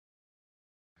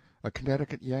A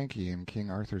Connecticut Yankee in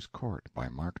King Arthur's Court, by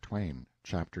Mark Twain.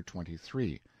 Chapter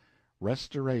 23.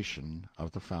 Restoration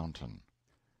of the Fountain.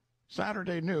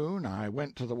 Saturday noon I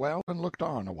went to the well and looked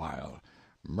on a while.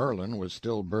 Merlin was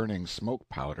still burning smoke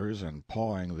powders and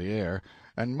pawing the air,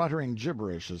 and muttering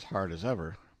gibberish as hard as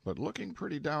ever, but looking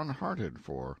pretty downhearted,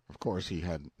 for of course he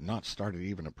had not started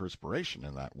even a perspiration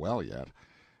in that well yet.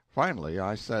 Finally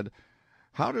I said,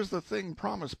 "How does the thing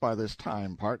promise by this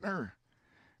time, partner?"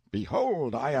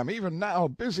 "Behold, I am even now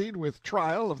busied with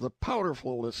trial of the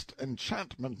powerfulest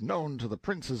enchantment known to the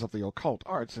princes of the occult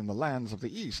arts in the lands of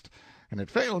the East, and it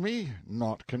fail me,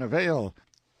 naught can avail.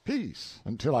 Peace,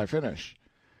 until I finish."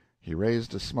 He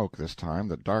raised a smoke this time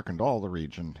that darkened all the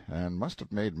region, and must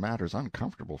have made matters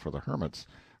uncomfortable for the hermits,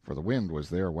 for the wind was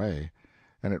their way,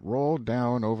 and it rolled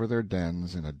down over their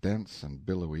dens in a dense and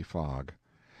billowy fog.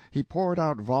 He poured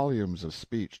out volumes of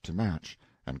speech to match,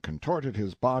 and contorted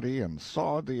his body and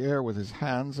sawed the air with his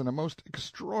hands in a most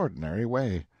extraordinary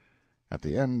way. At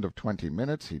the end of 20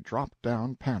 minutes he dropped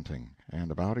down panting, and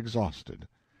about exhausted.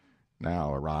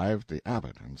 Now arrived the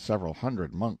abbot and several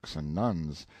hundred monks and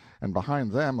nuns, and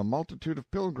behind them a multitude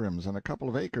of pilgrims and a couple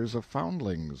of acres of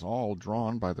foundlings, all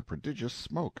drawn by the prodigious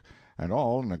smoke, and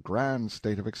all in a grand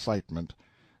state of excitement.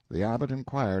 The abbot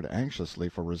inquired anxiously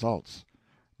for results.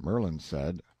 Merlin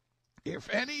said,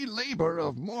 "If any labor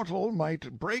of mortal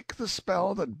might break the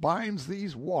spell that binds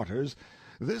these waters,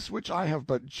 this which I have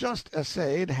but just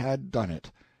essayed had done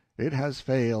it. It has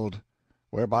failed,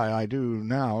 whereby I do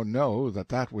now know that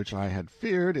that which I had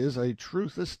feared is a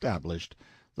truth established.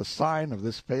 The sign of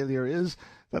this failure is,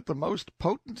 that the most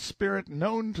potent spirit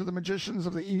known to the magicians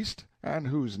of the East, and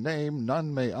whose name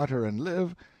none may utter and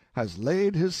live, has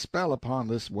laid his spell upon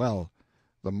this well.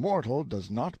 The mortal does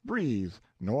not breathe,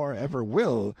 nor ever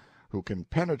will, who can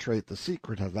penetrate the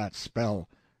secret of that spell,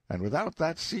 and without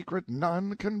that secret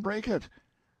none can break it.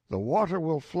 The water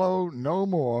will flow no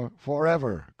more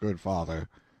forever, good father.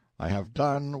 I have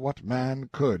done what man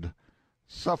could.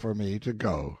 Suffer me to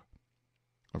go."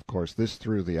 Of course this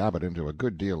threw the abbot into a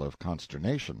good deal of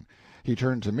consternation. He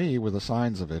turned to me with the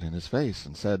signs of it in his face,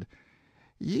 and said,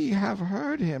 "Ye have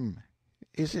heard him.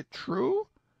 Is it true?"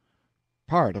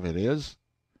 "Part of it is."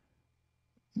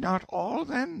 "Not all,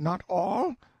 then? Not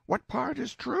all? What part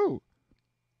is true?"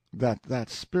 "That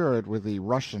spirit with the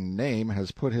Russian name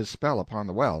has put his spell upon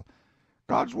the well."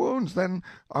 "God's wounds, then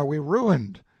are we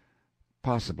ruined?"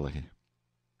 "Possibly."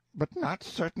 "But not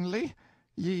certainly?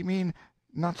 Ye mean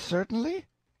not certainly?"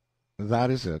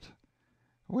 "That is it."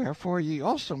 "Wherefore ye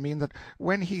also mean that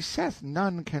when he saith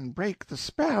none can break the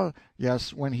spell—"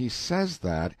 "Yes, when he says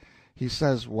that, he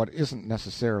says what isn't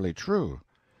necessarily true.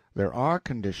 There are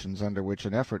conditions under which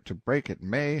an effort to break it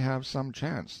may have some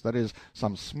chance, that is,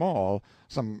 some small,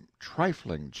 some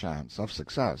trifling chance of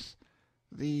success."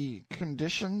 "The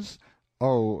conditions?"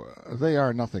 "Oh, they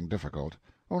are nothing difficult.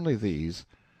 Only these.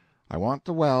 I want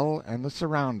the well and the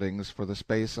surroundings for the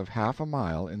space of half a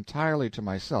mile entirely to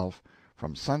myself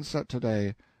from sunset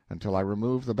to-day until I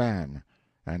remove the ban,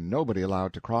 and nobody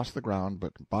allowed to cross the ground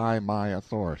but by my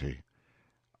authority."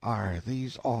 "Are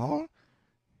these all?"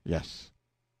 "Yes."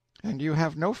 "And you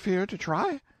have no fear to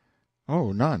try?"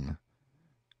 "Oh, none.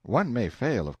 One may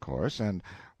fail, of course, and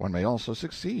one may also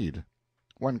succeed.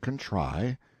 One can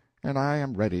try, and I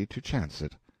am ready to chance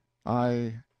it.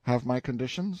 I have my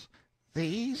conditions?"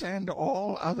 "These and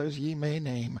all others ye may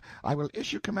name. I will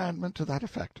issue commandment to that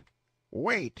effect."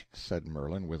 "Wait," said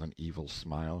Merlin, with an evil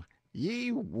smile.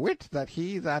 "Ye wit that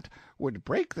he that would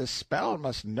break this spell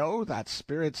must know that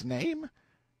spirit's name?"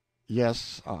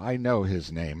 "Yes, I know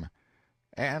his name."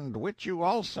 "And wit you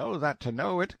also that to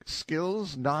know it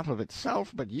skills not of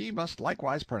itself, but ye must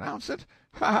likewise pronounce it?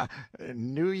 Ha!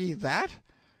 Knew ye that?"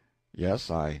 "Yes,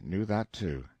 I knew that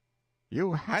too."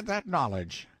 "You had that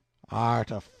knowledge? Art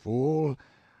a fool?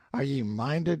 Are ye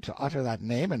minded to utter that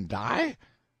name and die?"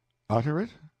 "Utter it?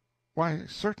 Why,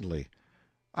 certainly.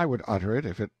 I would utter it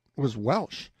if it was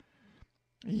Welsh."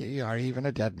 "Ye are even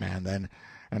a dead man, then,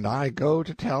 and I go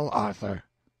to tell Arthur."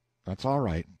 "That's all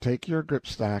right. Take your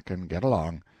gripsack and get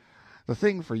along. The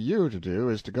thing for you to do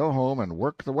is to go home and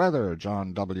work the weather,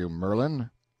 John W.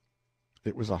 Merlin."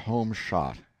 It was a home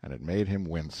shot, and it made him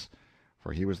wince,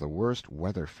 for he was the worst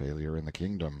weather failure in the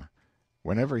kingdom.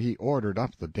 Whenever he ordered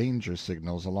up the danger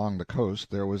signals along the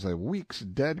coast there was a week's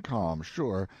dead calm,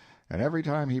 sure, and every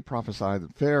time he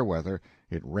prophesied fair weather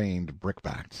it rained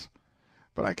brickbats.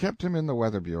 But I kept him in the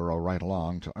Weather Bureau right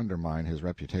along, to undermine his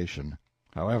reputation.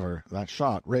 However, that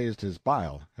shot raised his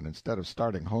bile, and instead of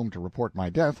starting home to report my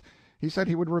death, he said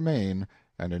he would remain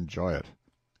and enjoy it.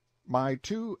 My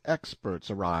two experts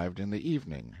arrived in the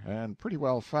evening, and pretty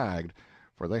well fagged,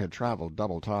 for they had traveled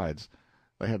double tides.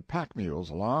 They had pack mules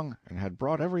along, and had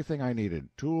brought everything I needed: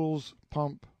 tools,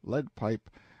 pump, lead pipe,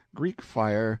 Greek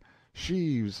fire,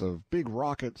 sheaves of big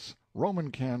rockets, Roman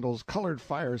candles, colored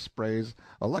fire sprays,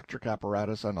 electric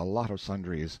apparatus, and a lot of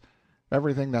sundries.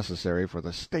 Everything necessary for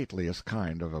the stateliest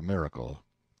kind of a miracle.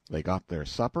 They got their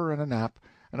supper and a nap,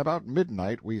 and about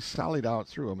midnight we sallied out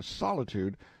through a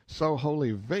solitude so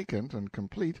wholly vacant and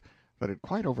complete that it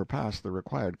quite overpassed the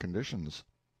required conditions.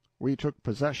 We took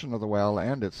possession of the well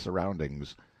and its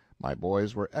surroundings. My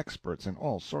boys were experts in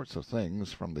all sorts of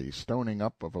things, from the stoning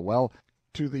up of a well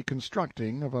to the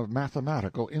constructing of a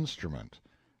mathematical instrument.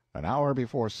 An hour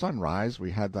before sunrise we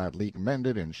had that leak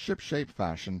mended in ship-shape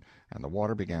fashion, and the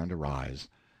water began to rise.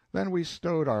 Then we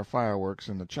stowed our fireworks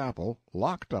in the chapel,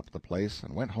 locked up the place,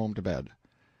 and went home to bed.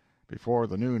 Before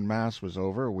the noon mass was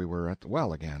over we were at the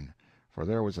well again, for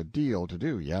there was a deal to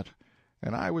do yet,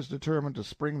 and I was determined to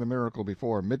spring the miracle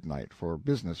before midnight for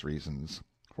business reasons.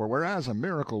 For whereas a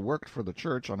miracle worked for the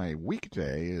church on a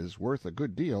week-day is worth a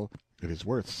good deal, it is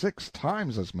worth 6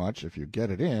 times as much if you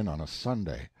get it in on a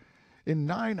Sunday. In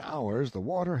 9 hours the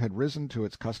water had risen to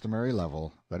its customary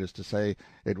level, that is to say,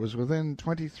 it was within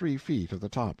 23 feet of the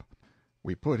top.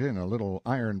 We put in a little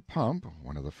iron pump,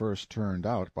 one of the first turned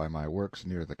out by my works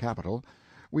near the Capitol.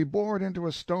 We bored into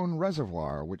a stone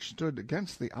reservoir which stood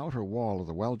against the outer wall of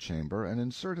the well-chamber, and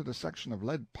inserted a section of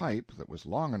lead pipe that was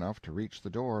long enough to reach the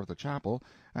door of the chapel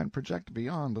and project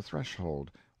beyond the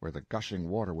threshold, where the gushing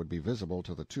water would be visible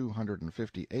to the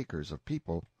 250 acres of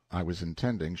people I was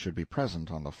intending should be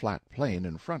present on the flat plain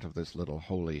in front of this little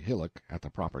holy hillock at the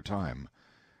proper time.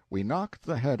 We knocked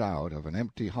the head out of an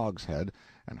empty hogshead,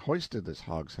 and hoisted this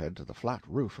hogshead to the flat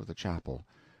roof of the chapel,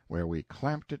 where we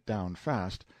clamped it down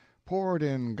fast, poured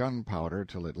in gunpowder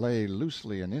till it lay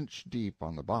loosely an inch deep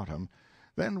on the bottom.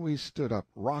 Then we stood up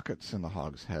rockets in the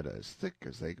hogshead as thick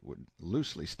as they would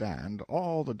loosely stand,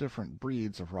 all the different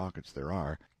breeds of rockets there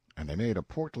are, and they made a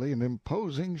portly and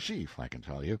imposing sheaf, I can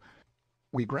tell you.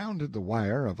 We grounded the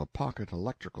wire of a pocket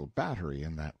electrical battery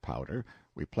in that powder.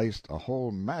 We placed a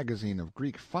whole magazine of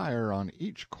Greek fire on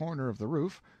each corner of the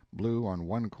roof, blue on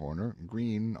one corner,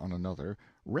 green on another,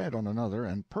 red on another,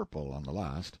 and purple on the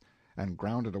last, and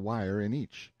grounded a wire in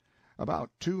each.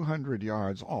 About 200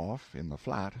 yards off, in the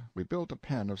flat, we built a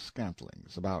pen of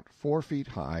scantlings, about 4 feet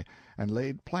high, and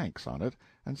laid planks on it,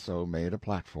 and so made a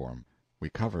platform. We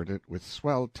covered it with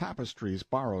swell tapestries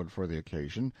borrowed for the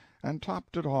occasion, and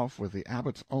topped it off with the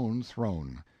abbot's own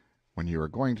throne. When you are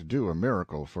going to do a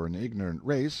miracle for an ignorant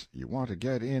race, you want to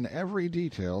get in every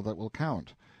detail that will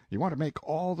count. You want to make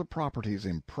all the properties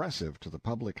impressive to the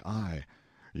public eye.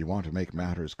 You want to make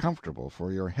matters comfortable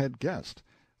for your head guest.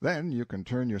 Then you can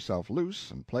turn yourself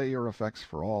loose and play your effects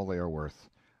for all they are worth.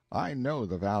 I know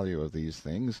the value of these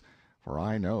things, for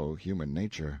I know human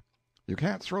nature. You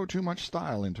can't throw too much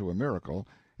style into a miracle.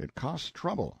 It costs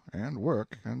trouble, and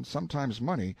work, and sometimes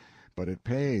money, but it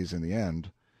pays in the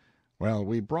end. Well,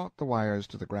 we brought the wires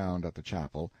to the ground at the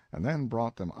chapel, and then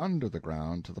brought them under the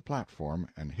ground to the platform,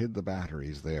 and hid the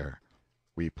batteries there.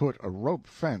 We put a rope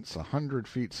fence 100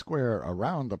 feet square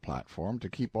around the platform to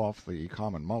keep off the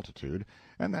common multitude,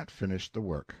 and that finished the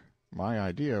work. My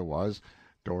idea was,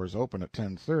 doors open at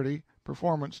 10:30,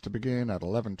 performance to begin at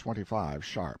 11:25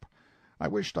 sharp. I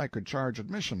wished I could charge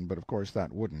admission, but of course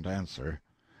that wouldn't answer.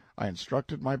 I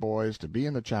instructed my boys to be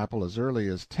in the chapel as early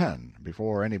as 10,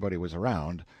 before anybody was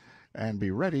around, and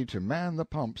be ready to man the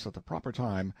pumps at the proper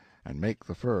time and make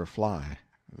the fur fly.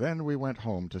 Then we went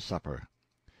home to supper.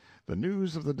 The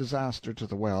news of the disaster to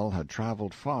the well had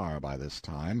traveled far by this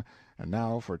time, and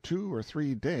now for 2 or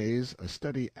 3 days a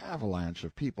steady avalanche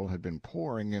of people had been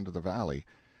pouring into the valley.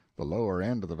 The lower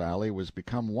end of the valley was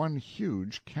become one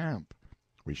huge camp.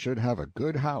 We should have a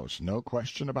good house, no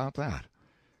question about that.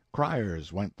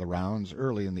 Criers went the rounds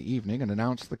early in the evening and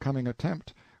announced the coming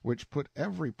attempt, which put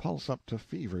every pulse up to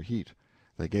fever heat.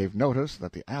 They gave notice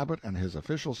that the abbot and his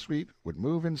official suite would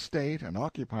move in state and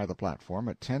occupy the platform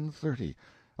at 10:30,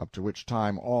 up to which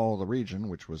time all the region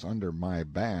which was under my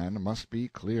ban must be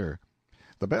clear.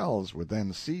 The bells would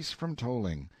then cease from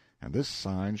tolling, and this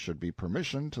sign should be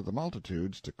permission to the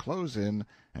multitudes to close in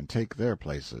and take their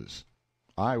places.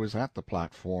 I was at the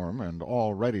platform and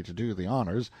all ready to do the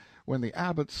honors, when the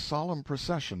abbot's solemn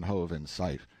procession hove in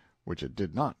sight, which it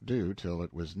did not do till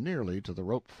it was nearly to the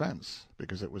rope fence,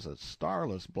 because it was a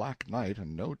starless black night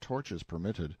and no torches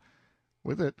permitted.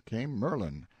 With it came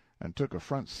Merlin, and took a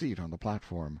front seat on the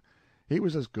platform. He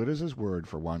was as good as his word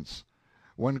for once.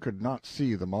 One could not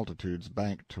see the multitudes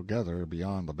banked together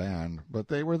beyond the band, but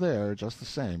they were there just the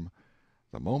same.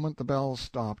 The moment the bells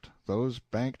stopped, those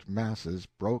banked masses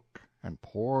broke and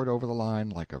poured over the line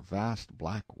like a vast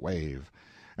black wave,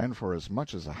 and for as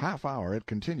much as a half-hour it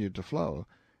continued to flow,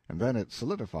 and then it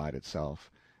solidified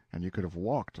itself, and you could have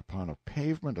walked upon a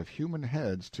pavement of human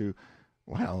heads to,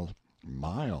 well,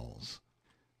 miles.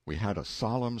 We had a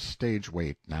solemn stage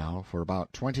wait now for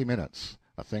about 20 minutes,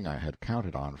 a thing I had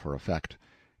counted on for effect.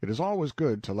 It is always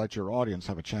good to let your audience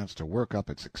have a chance to work up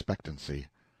its expectancy.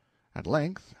 At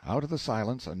length, out of the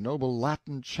silence, a noble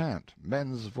Latin chant,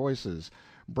 men's voices,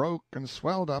 broke and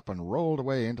swelled up and rolled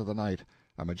away into the night,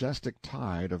 a majestic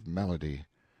tide of melody.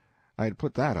 I had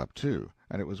put that up, too,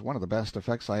 and it was one of the best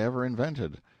effects I ever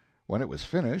invented. When it was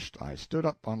finished, I stood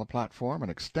up on the platform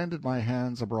and extended my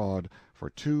hands abroad for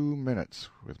 2 minutes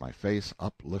with my face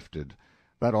uplifted.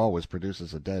 That always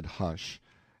produces a dead hush,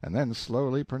 and then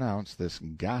slowly pronounced this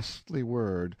ghastly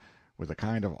word with a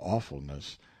kind of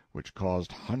awfulness which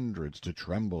caused hundreds to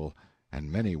tremble and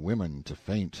many women to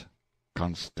faint.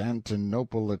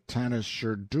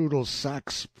 Konstantinopolanischer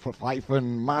Dudelsack's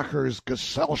Pfeifenmachers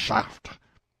Gesellschaft.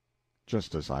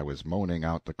 Just as I was moaning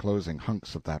out the closing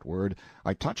hunks of that word,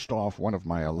 I touched off one of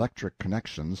my electric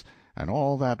connections, and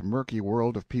all that murky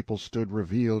world of people stood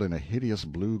revealed in a hideous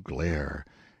blue glare.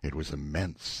 It was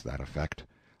immense, that effect.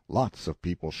 Lots of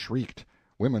people shrieked.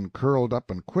 Women curled up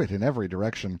and quit in every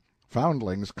direction.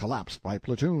 Foundlings collapsed by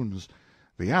platoons.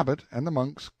 The abbot and the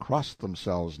monks crossed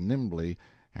themselves nimbly,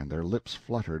 and their lips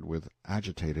fluttered with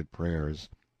agitated prayers.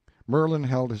 Merlin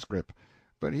held his grip,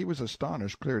 but he was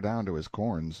astonished clear down to his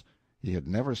corns. He had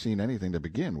never seen anything to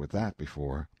begin with that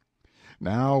before.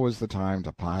 Now was the time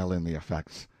to pile in the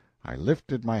effects. I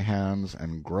lifted my hands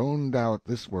and groaned out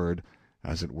this word,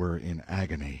 as it were in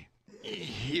agony.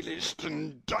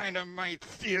 Nihilisten, Dynamite,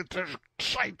 Theater,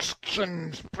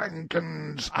 Scheikskens,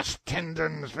 Sprankens,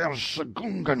 Astendens,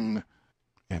 Versagungen,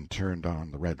 and turned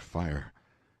on the red fire.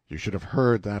 You should have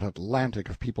heard that Atlantic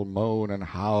of people moan and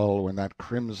howl when that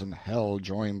crimson hell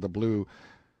joined the blue.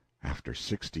 After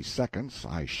 60 seconds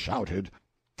I shouted,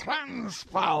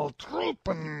 Transvaal,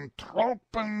 Truppen,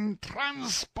 Tropen,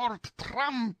 Transport,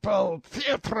 Trampel,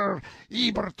 Theater,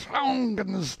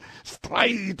 Übertrauungens,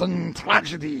 Streiten,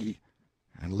 Tragedy,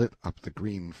 and lit up the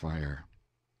green fire.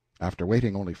 After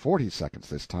waiting only 40 seconds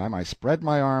this time, I spread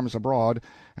my arms abroad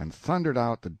and thundered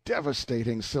out the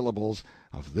devastating syllables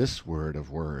of this word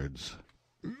of words.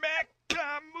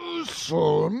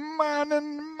 Mussel,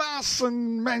 Mannen,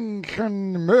 Massen,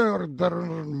 Menschen,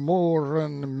 Mörder,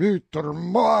 Mohren, Mütter,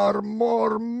 Mor,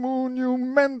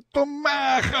 Monumentum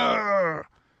Macher,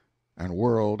 and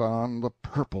whirled on the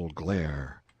purple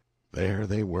glare. There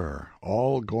they were,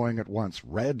 all going at once,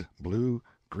 red, blue,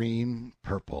 green,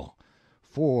 purple.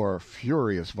 4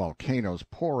 furious volcanoes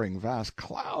pouring vast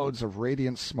clouds of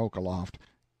radiant smoke aloft,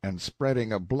 and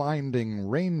spreading a blinding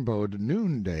rainbowed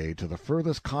noonday to the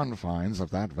furthest confines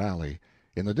of that valley.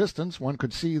 In the distance one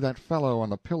could see that fellow on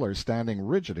the pillar standing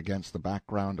rigid against the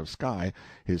background of sky,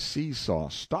 his see-saw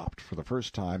stopped for the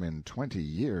first time in 20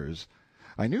 years.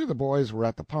 I knew the boys were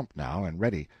at the pump now and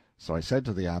ready, so I said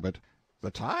to the abbot,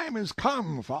 "The time is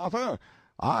come, Father.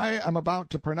 I am about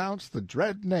to pronounce the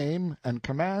dread name and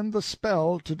command the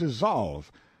spell to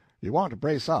dissolve. You want to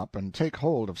brace up and take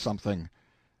hold of something."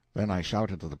 Then I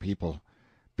shouted to the people,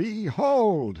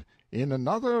 "Behold, in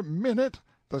another minute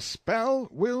the spell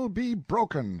will be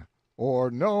broken,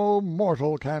 or no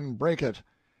mortal can break it.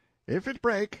 If it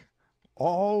break,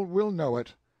 all will know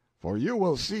it, for you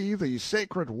will see the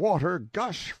sacred water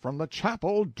gush from the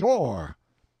chapel door."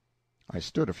 I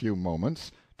stood a few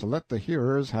moments to let the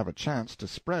hearers have a chance to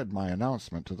spread my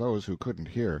announcement to those who couldn't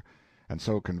hear, and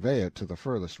so convey it to the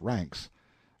furthest ranks.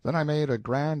 Then I made a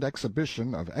grand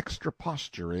exhibition of extra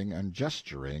posturing and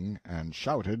gesturing, and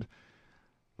shouted,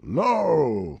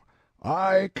 "Lo,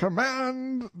 I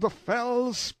command the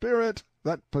fell spirit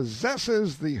that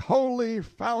possesses the holy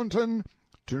fountain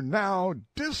to now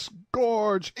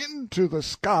disgorge into the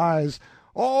skies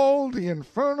all the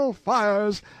infernal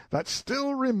fires that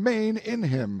still remain in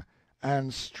him,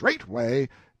 and straightway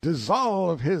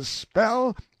dissolve his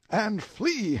spell and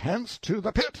flee hence to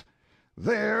the pit,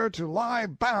 there to lie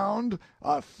bound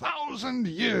 1,000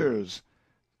 years.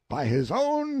 By his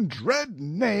own dread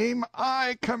name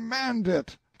I command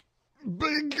it."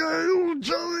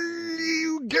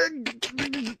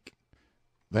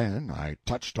 Then I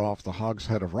touched off the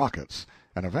hogshead of rockets,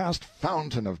 and a vast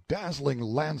fountain of dazzling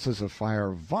lances of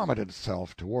fire vomited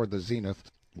itself toward the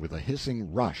zenith with a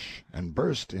hissing rush, and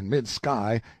burst in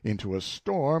mid-sky into a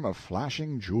storm of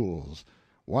flashing jewels.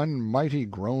 One mighty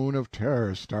groan of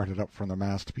terror started up from the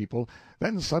massed people,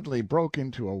 then suddenly broke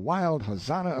into a wild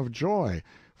hosanna of joy,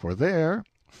 for there,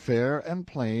 fair and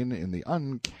plain in the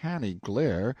uncanny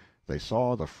glare, they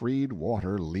saw the freed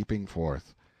water leaping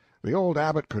forth. The old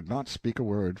abbot could not speak a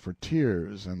word, for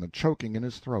tears and the choking in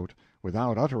his throat.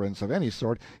 Without utterance of any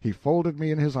sort, he folded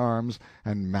me in his arms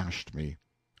and mashed me.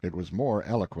 It was more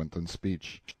eloquent than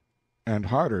speech. And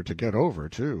harder to get over,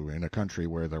 too, in a country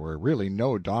where there were really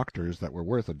no doctors that were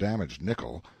worth a damaged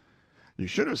nickel. You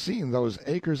should have seen those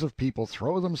acres of people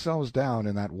throw themselves down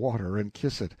in that water and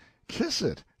kiss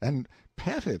it, and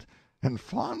pet it, and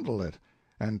fondle it,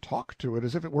 and talk to it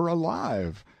as if it were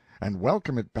alive, and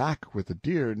welcome it back with the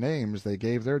dear names they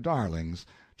gave their darlings,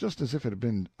 just as if it had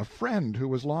been a friend who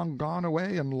was long gone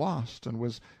away and lost and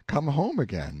was come home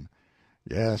again.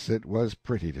 Yes, it was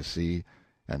pretty to see,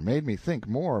 and made me think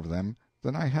more of them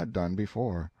than I had done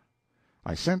before.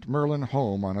 I sent Merlin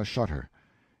home on a shutter.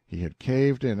 He had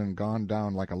caved in and gone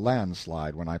down like a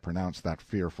landslide when I pronounced that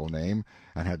fearful name,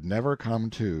 and had never come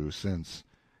to since.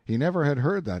 He never had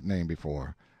heard that name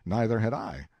before, neither had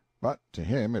I, but to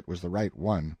him it was the right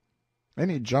one.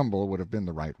 Any jumble would have been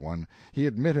the right one. He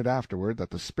admitted afterward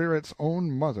that the spirit's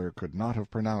own mother could not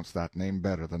have pronounced that name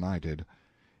better than I did.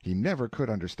 He never could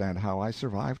understand how I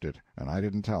survived it, and I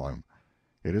didn't tell him.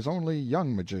 It is only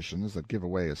young magicians that give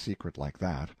away a secret like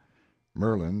that.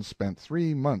 Merlin spent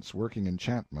 3 months working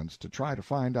enchantments to try to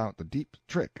find out the deep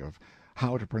trick of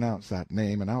how to pronounce that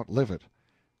name and outlive it.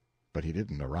 But he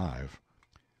didn't arrive.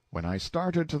 When I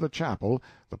started to the chapel,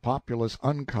 the populace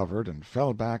uncovered and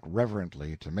fell back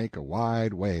reverently to make a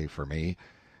wide way for me,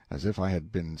 as if I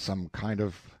had been some kind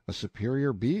of a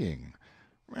superior being.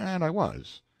 And I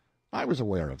was. I was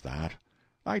aware of that.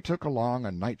 I took along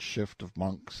a night shift of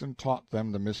monks and taught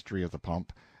them the mystery of the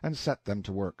pump, and set them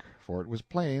to work, for it was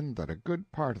plain that a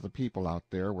good part of the people out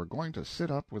there were going to sit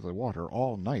up with the water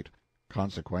all night.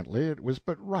 Consequently, it was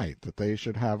but right that they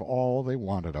should have all they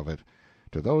wanted of it.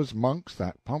 To those monks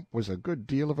that pump was a good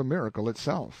deal of a miracle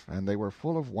itself, and they were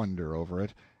full of wonder over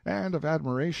it, and of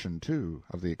admiration, too,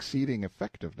 of the exceeding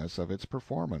effectiveness of its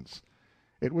performance.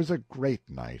 It was a great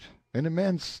night, an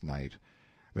immense night.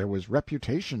 There was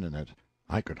reputation in it.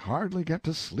 I could hardly get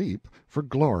to sleep for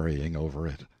glorying over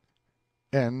it.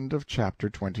 End of chapter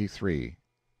 23.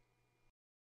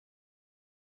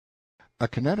 A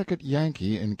Connecticut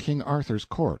Yankee in King Arthur's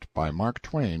Court by Mark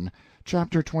Twain,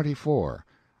 Chapter 24.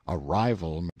 A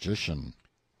Rival Magician.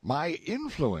 My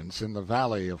influence in the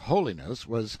Valley of Holiness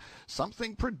was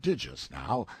something prodigious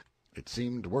now. It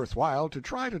seemed worthwhile to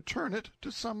try to turn it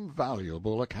to some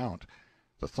valuable account.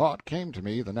 The thought came to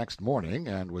me the next morning,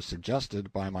 and was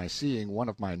suggested by my seeing one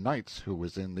of my knights who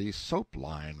was in the soap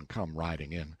line come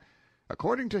riding in.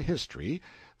 According to history,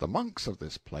 the monks of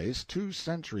this place 2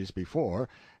 centuries before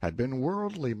had been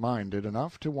worldly minded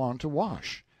enough to want to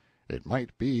wash. It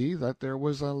might be that there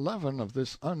was a leaven of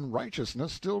this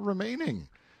unrighteousness still remaining.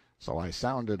 So I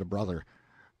sounded a brother,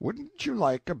 "Wouldn't you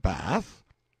like a bath?"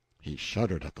 He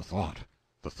shuddered at the thought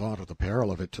of the peril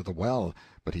of it to the well,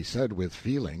 but he said with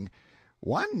feeling,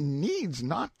 "One needs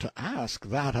not to ask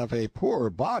that of a poor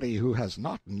body who has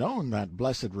not known that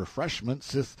blessed refreshment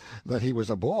sith that he was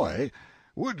a boy.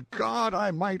 Would God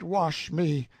I might wash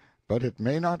me! But it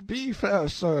may not be, fair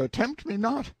sir, tempt me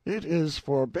not, it is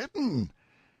forbidden."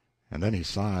 And then he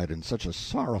sighed in such a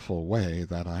sorrowful way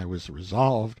that I was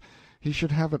resolved he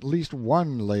should have at least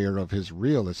 1 layer of his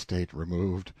real estate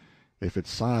removed, if it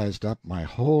sized up my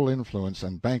whole influence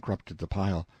and bankrupted the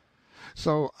pile.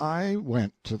 So I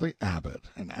went to the abbot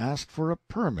and asked for a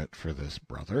permit for this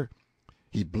brother.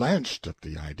 He blenched at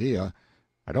the idea.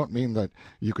 I don't mean that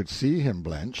you could see him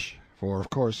blench, for of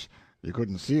course you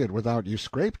couldn't see it without you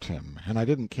scraped him, and I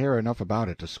didn't care enough about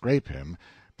it to scrape him,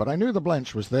 but I knew the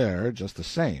blench was there just the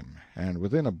same, and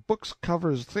within a book's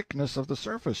cover's thickness of the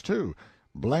surface, too,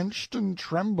 blenched and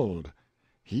trembled.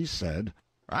 He said,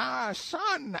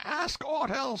 "Son, ask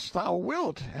aught else thou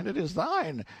wilt, and it is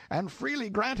thine, and freely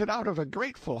granted out of a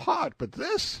grateful heart, but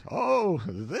this, oh,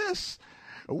 this!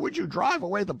 Would you drive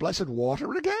away the blessed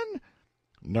water again?"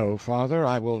 "No, father,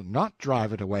 I will not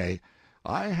drive it away.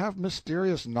 I have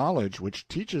mysterious knowledge which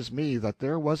teaches me that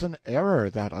there was an error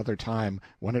that other time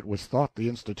when it was thought the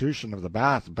institution of the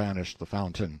bath banished the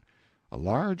fountain." A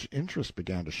large interest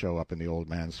began to show up in the old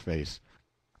man's face.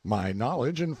 "My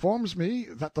knowledge informs me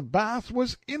that the bath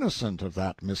was innocent of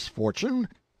that misfortune,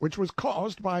 which was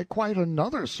caused by quite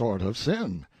another sort of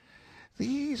sin."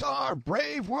 "These are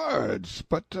brave words,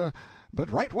 but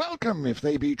right welcome, if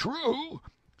they be true."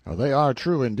 "They are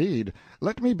true indeed.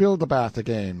 Let me build the bath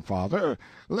again, father.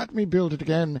 Let me build it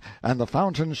again, and the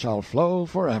fountain shall flow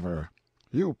forever."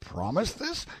 "You promise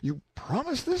this? You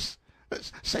promise this?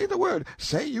 Say the word.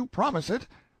 Say you promise it."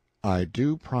 "I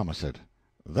do promise it."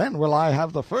 "Then will I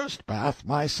have the first bath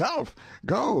myself.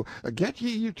 Go, get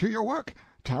ye to your work.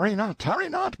 Tarry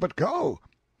not, but go."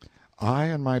 I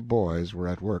and my boys were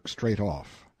at work straight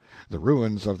off. The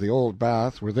ruins of the old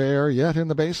bath were there yet in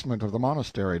the basement of the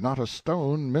monastery, not a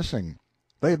stone missing.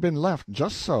 They had been left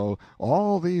just so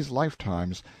all these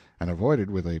lifetimes, and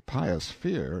avoided with a pious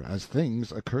fear, as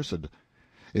things accursed.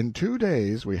 In 2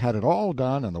 days we had it all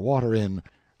done and the water in,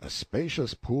 a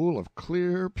spacious pool of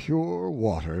clear, pure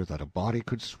water that a body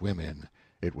could swim in.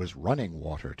 It was running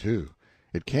water, too.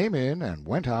 It came in and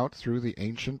went out through the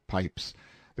ancient pipes.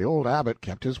 The old abbot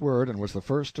kept his word and was the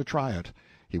first to try it.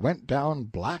 He went down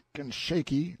black and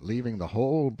shaky, leaving the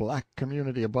whole black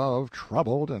community above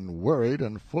troubled and worried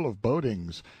and full of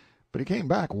bodings. But he came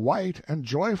back white and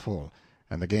joyful,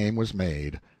 and the game was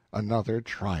made. Another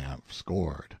triumph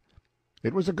scored.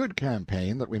 It was a good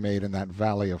campaign that we made in that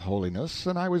Valley of Holiness,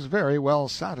 and I was very well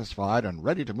satisfied and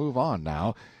ready to move on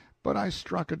now, but I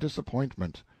struck a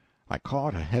disappointment. I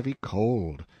caught a heavy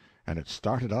cold, and it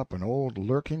started up an old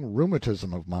lurking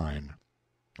rheumatism of mine.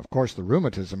 Of course the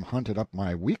rheumatism hunted up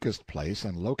my weakest place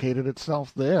and located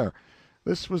itself there.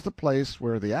 This was the place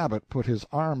where the abbot put his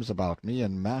arms about me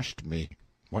and mashed me,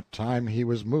 what time he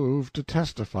was moved to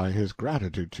testify his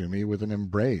gratitude to me with an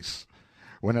embrace.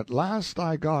 When at last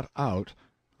I got out,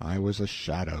 I was a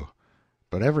shadow.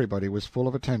 But everybody was full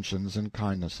of attentions and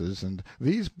kindnesses, and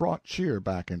these brought cheer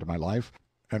back into my life,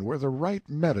 and were the right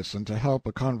medicine to help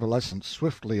a convalescent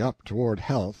swiftly up toward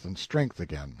health and strength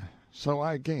again. So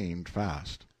I gained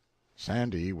fast.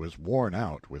 Sandy was worn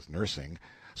out with nursing,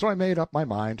 so I made up my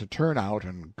mind to turn out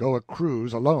and go a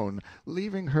cruise alone,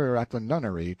 leaving her at the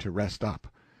nunnery to rest up.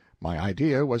 My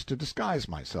idea was to disguise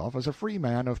myself as a free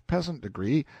man of peasant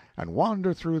degree and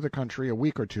wander through the country a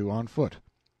week or 2 on foot.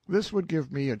 This would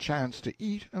give me a chance to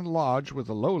eat and lodge with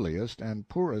the lowliest and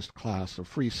poorest class of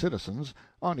free citizens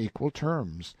on equal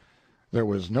terms. There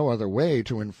was no other way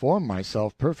to inform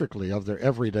myself perfectly of their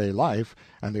everyday life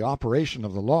and the operation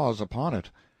of the laws upon it.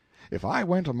 If I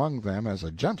went among them as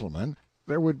a gentleman,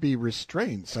 there would be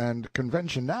restraints and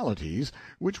conventionalities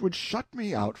which would shut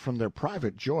me out from their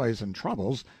private joys and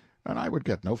troubles, and I would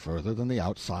get no further than the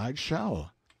outside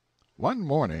shell. One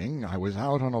morning I was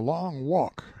out on a long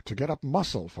walk to get up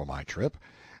muscle for my trip,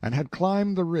 and had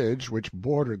climbed the ridge which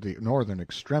bordered the northern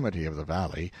extremity of the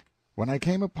valley, when I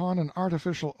came upon an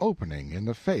artificial opening in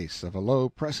the face of a low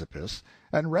precipice,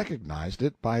 and recognized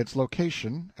it by its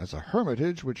location as a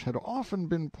hermitage which had often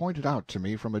been pointed out to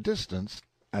me from a distance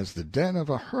as the den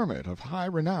of a hermit of high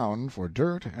renown for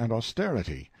dirt and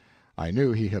austerity. I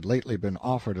knew he had lately been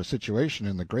offered a situation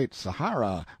in the great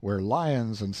Sahara, where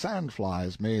lions and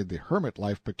sandflies made the hermit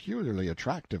life peculiarly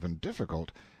attractive and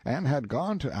difficult, and had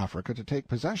gone to Africa to take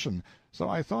possession, so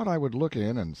I thought I would look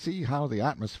in and see how the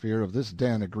atmosphere of this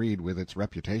den agreed with its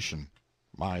reputation.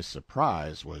 My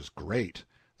surprise was great.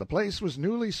 The place was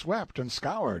newly swept and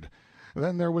scoured.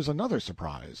 Then there was another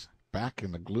surprise. Back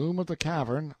in the gloom of the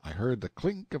cavern I heard the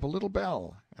clink of a little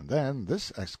bell, and then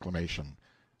this exclamation: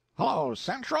 "Hello,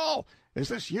 Central! Is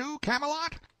this you,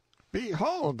 Camelot?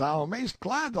 Behold, thou mayst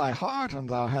glad thy heart, and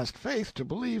thou hast faith to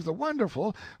believe the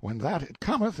wonderful, when that it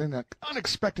cometh in an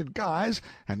unexpected guise,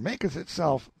 and maketh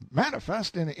itself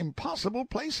manifest in impossible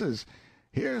places.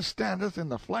 Here standeth in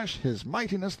the flesh his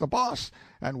mightiness the Boss,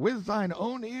 and with thine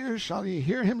own ears shall ye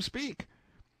hear him speak."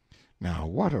 Now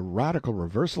what a radical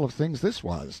reversal of things this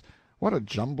was! What a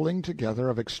jumbling together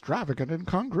of extravagant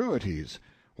incongruities!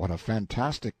 What a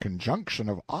fantastic conjunction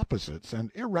of opposites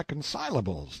and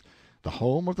irreconcilables! The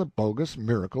home of the bogus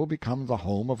miracle become the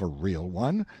home of a real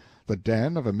one, the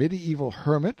den of a medieval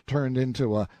hermit turned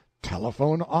into a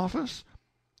telephone office.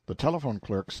 The telephone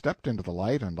clerk stepped into the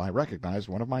light, and I recognized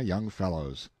one of my young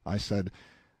fellows. I said,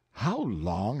 "How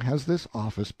long has this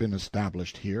office been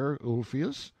established here,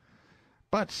 Ulfius?"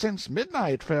 "But since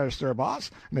midnight, fair Sir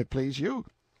Boss, an't please you.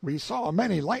 We saw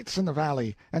many lights in the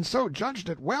valley, and so judged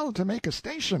it well to make a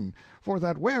station, for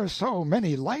that where so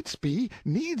many lights be,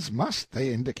 needs must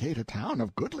they indicate a town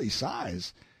of goodly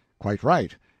size." "Quite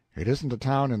right. It isn't a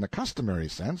town in the customary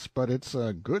sense, but it's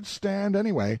a good stand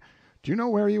anyway. Do you know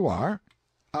where you are?"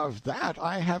 "Of that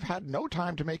I have had no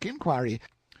time to make inquiry,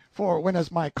 for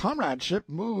whenas my comradeship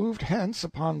moved hence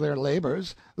upon their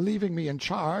labors, leaving me in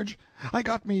charge, I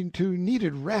got me to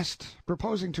needed rest,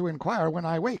 proposing to inquire when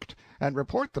I waked, and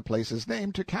report the place's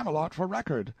name to Camelot for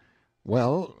record."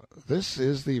 "Well, this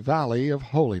is the Valley of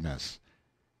Holiness."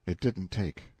 It didn't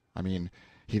take. I mean,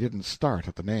 he didn't start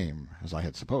at the name, as I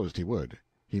had supposed he would.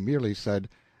 He merely said,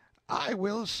 "I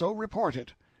will so report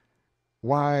it."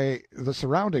 "Why, the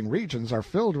surrounding regions are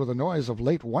filled with the noise of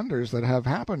late wonders that have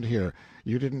happened here.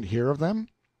 You didn't hear of them?"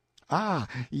 "Ah,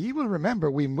 ye will remember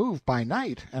we move by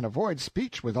night, and avoid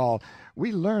speech withal.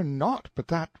 We learn naught but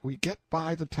that we get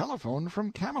by the telephone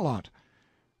from Camelot."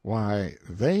 "Why,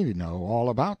 they know all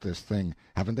about this thing.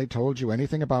 Haven't they told you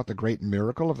anything about the great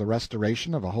miracle of the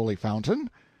restoration of a holy fountain?"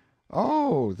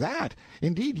 "Oh, that!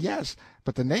 Indeed, yes,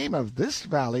 but the name of this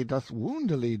valley doth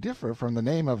woundily differ from the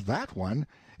name of that one.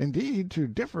 Indeed, to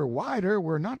differ wider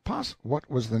were not "What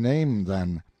was the name,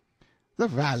 then?" "The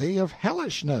Valley of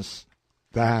Hellishness."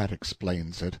 "That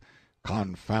explains it.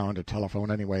 Confound a telephone,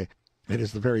 anyway. It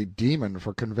is the very demon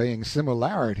for conveying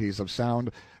similarities of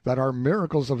sound that are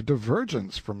miracles of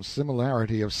divergence from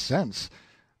similarity of sense.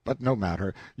 But no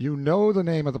matter, you know the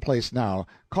name of the place now.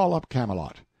 Call up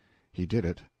Camelot." He did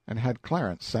it, and had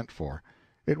Clarence sent for.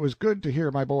 It was good to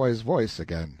hear my boy's voice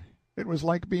again. It was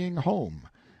like being home.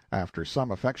 After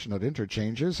some affectionate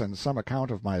interchanges and some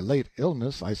account of my late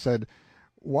illness, I said,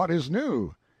 "What is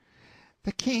new?"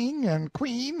 "The king and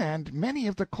queen and many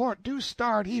of the court do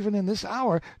start even in this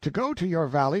hour to go to your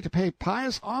valley to pay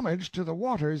pious homage to the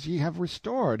waters ye have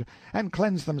restored, and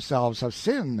cleanse themselves of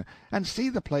sin, and see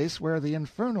the place where the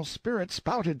infernal spirit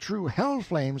spouted true hell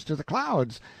flames to the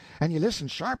clouds. An ye listen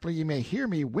sharply ye may hear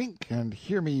me wink, and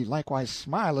hear me likewise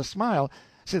smile a smile,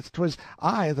 sith 'twas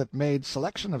I that made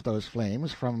selection of those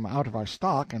flames from out of our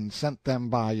stock, and sent them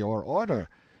by your order."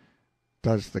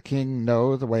 "Does the king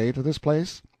know the way to this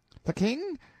place?" "The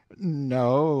king?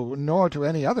 No, nor to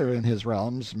any other in his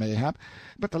realms, mayhap,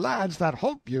 but the lads that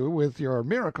holp you with your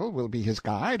miracle will be his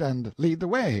guide, and lead the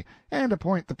way, and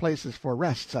appoint the places for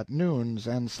rests at noons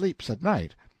and sleeps at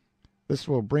night." "This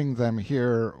will bring them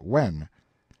here when?"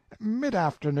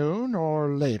 "Mid-afternoon,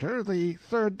 or later, the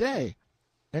third day."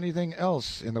 "Anything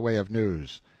else in the way of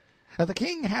news?" "The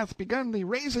king hath begun the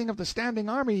raising of the standing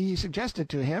army ye suggested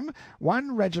to him.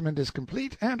 One regiment is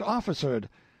complete and officered."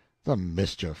 "The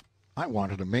mischief! I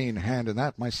wanted a main hand in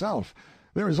that myself.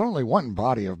 There is only one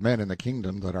body of men in the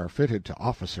kingdom that are fitted to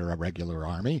officer a regular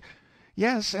army."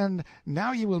 "Yes, and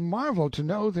now ye will marvel to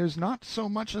know there's not so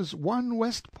much as one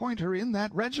West Pointer in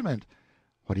that regiment."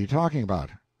 "What are you talking about?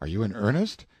 Are you in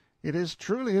earnest?" "It is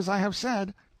truly as I have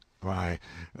said." "Why,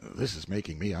 this is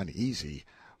making me uneasy.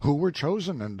 Who were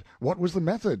chosen, and what was the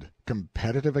method?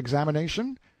 Competitive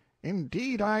examination?"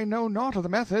 "Indeed, I know naught of the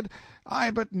method. I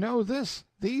but know this: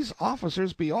 these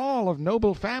officers be all of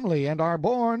noble family, and are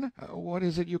born what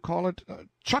is it you call it?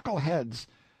 Chuckleheads."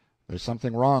 "There's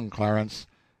something wrong, Clarence."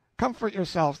 "Comfort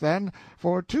yourself, then,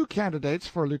 for 2 candidates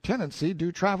for lieutenancy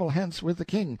do travel hence with the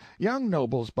king, young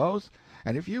nobles both,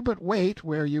 and if you but wait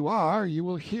where you are you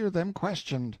will hear them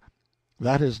questioned."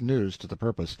 "That is news to the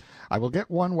purpose. I will get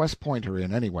one West Pointer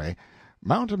in, anyway.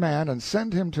 Mount a man and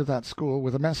send him to that school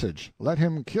with a message. Let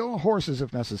him kill horses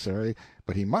if necessary,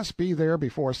 but he must be there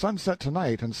before sunset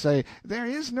tonight, and say, "There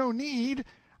is no need.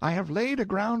 I have laid a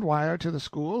ground wire to the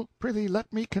school. Prithee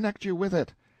let me connect you with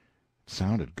it." It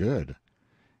sounded good.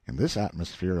 In this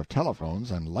atmosphere of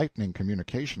telephones and lightning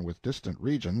communication with distant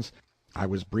regions, I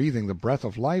was breathing the breath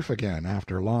of life again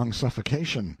after long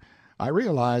suffocation. I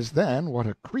realized then what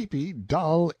a creepy,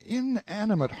 dull,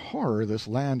 inanimate horror this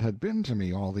land had been to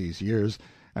me all these years,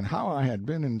 and how I had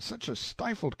been in such a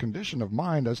stifled condition of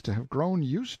mind as to have grown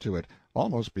used to it,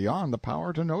 almost beyond the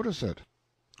power to notice it.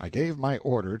 I gave my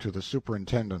order to the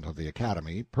superintendent of the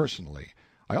academy, personally.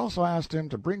 I also asked him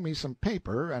to bring me some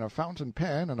paper and a fountain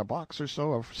pen and a box or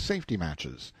so of safety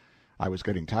matches. I was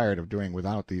getting tired of doing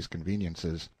without these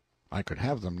conveniences. I could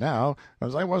have them now,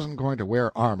 as I wasn't going to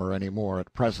wear armor any more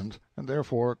at present, and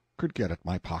therefore could get at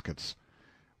my pockets.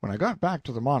 When I got back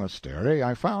to the monastery,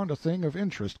 I found a thing of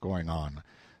interest going on.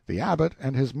 The abbot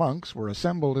and his monks were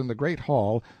assembled in the great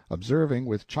hall, observing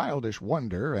with childish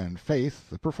wonder and faith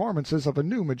the performances of a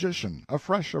new magician, a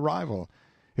fresh arrival.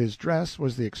 His dress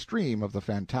was the extreme of the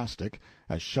fantastic,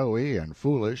 as showy and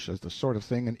foolish as the sort of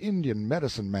thing an Indian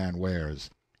medicine-man wears.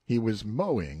 He was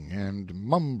mowing and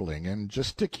mumbling and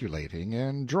gesticulating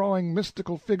and drawing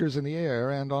mystical figures in the air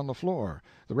and on the floor,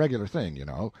 the regular thing, you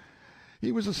know.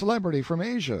 He was a celebrity from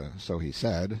Asia, so he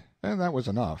said, and that was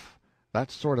enough.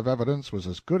 That sort of evidence was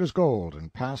as good as gold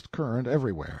and passed current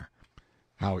everywhere.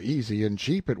 How easy and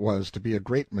cheap it was to be a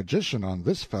great magician on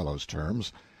this fellow's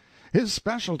terms. His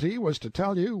specialty was to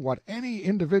tell you what any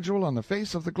individual on the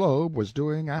face of the globe was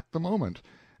doing at the moment,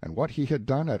 and what he had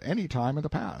done at any time in the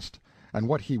past, and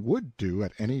what he would do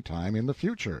at any time in the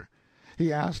future.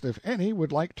 He asked if any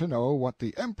would like to know what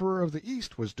the Emperor of the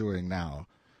East was doing now.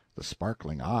 The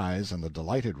sparkling eyes and the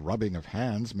delighted rubbing of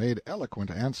hands made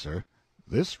eloquent answer.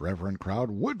 This reverend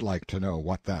crowd would like to know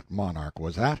what that monarch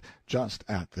was at, just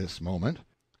at this moment.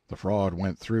 The fraud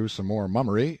went through some more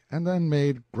mummery, and then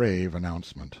made grave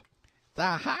announcement.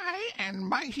 "The high and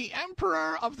mighty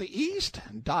Emperor of the East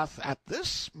doth at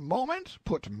this moment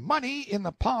put money in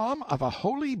the palm of a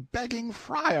holy begging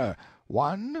friar.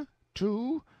 1,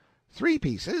 2, 3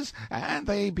 pieces, and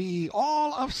they be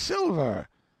all of silver."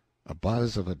 A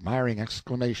buzz of admiring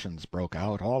exclamations broke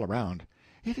out all around.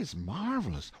 "It is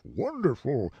marvelous,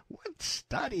 wonderful! What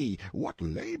study, what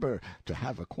labor, to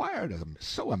have acquired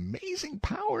so amazing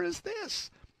power as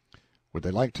this!" Would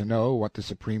they like to know what the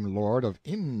Supreme Lord of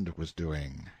Ind was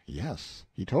doing? Yes,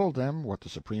 he told them what the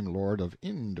Supreme Lord of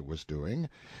Ind was doing.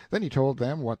 Then he told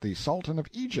them what the Sultan of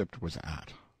Egypt was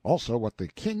at, also what the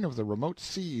King of the Remote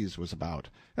Seas was about,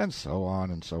 and so on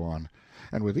and so on.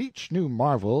 And with each new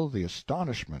marvel the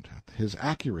astonishment at his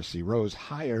accuracy rose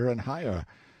higher and higher.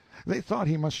 They thought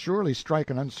he must surely strike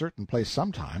an uncertain place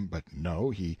sometime, but no,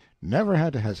 he never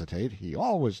had to hesitate. He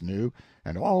always knew,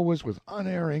 and always with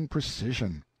unerring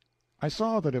precision. I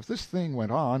saw that if this thing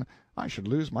went on I should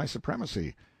lose my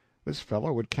supremacy. This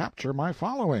fellow would capture my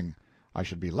following. I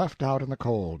should be left out in the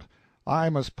cold.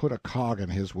 I must put a cog in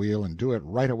his wheel, and do it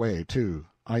right away, too.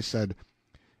 I said,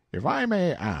 "If I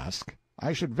may ask,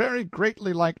 I should very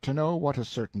greatly like to know what a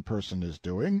certain person is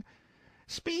doing."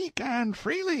 "Speak, and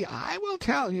freely I will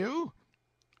tell you."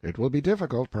 "It will be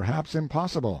difficult, perhaps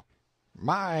impossible."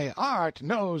 "My art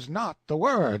knows not the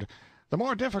word. The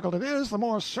more difficult it is, the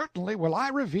more certainly will I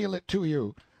reveal it to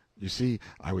you." You see,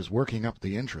 I was working up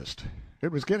the interest.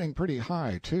 It was getting pretty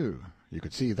high, too. You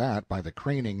could see that by the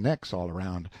craning necks all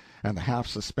around, and the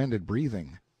half-suspended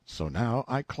breathing. So now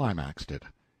I climaxed it.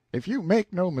 "If you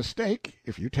make no mistake,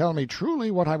 if you tell me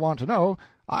truly what I want to know,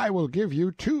 I will give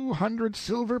you 200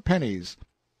 silver pennies."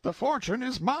 "The fortune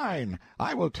is mine.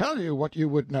 I will tell you what you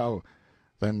would know."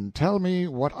 "Then tell me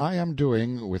what I am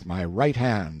doing with my right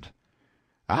hand."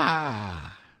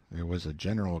 "Ah!" There was a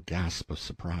general gasp of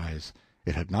surprise.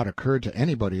 It had not occurred to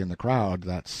anybody in the crowd,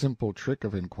 that simple trick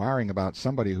of inquiring about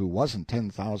somebody who wasn't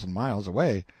 10,000 miles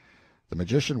away. The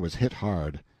magician was hit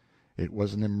hard. It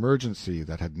was an emergency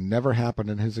that had never happened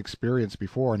in his experience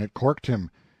before, and it corked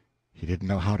him. He didn't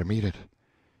know how to meet it.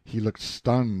 He looked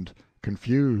stunned,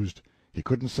 confused. He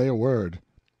couldn't say a word.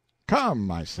 "Come,"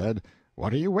 I said,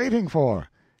 "what are you waiting for?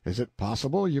 Is it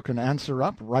possible you can answer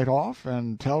up right off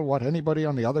and tell what anybody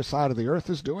on the other side of the earth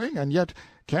is doing, and yet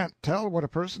can't tell what a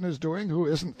person is doing who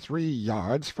isn't 3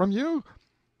 yards from you?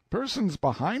 Persons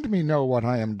behind me know what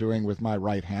I am doing with my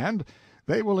right hand.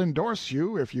 They will endorse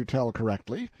you if you tell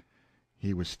correctly."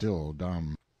 He was still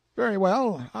dumb. "Very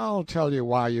well, I'll tell you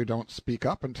why you don't speak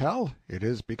up and tell. It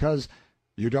is because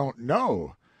you don't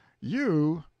know.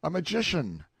 You, a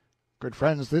magician. Good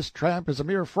friends, this tramp is a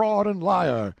mere fraud and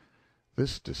liar."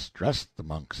 This distressed the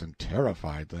monks and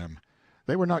terrified them.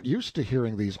 They were not used to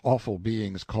hearing these awful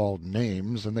beings called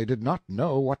names, and they did not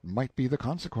know what might be the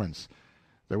consequence.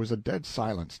 There was a dead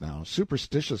silence now.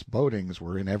 Superstitious bodings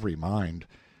were in every mind.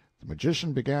 The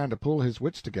magician began to pull his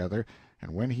wits together,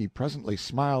 and when he presently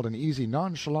smiled an easy,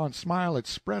 nonchalant smile, it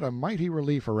spread a mighty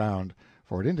relief around,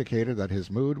 for it indicated that his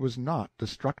mood was not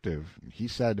destructive. He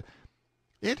said,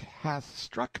 "It hath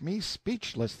struck me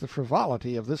speechless, the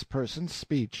frivolity of this person's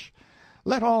speech.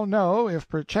 Let all know, if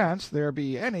perchance there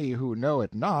be any who know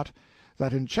it not,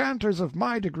 that enchanters of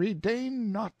my degree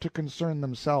deign not to concern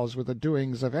themselves with the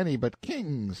doings of any but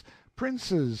kings,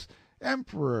 princes,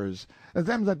 emperors,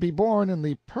 them that be born in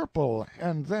the purple,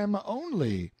 and them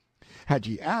only. Had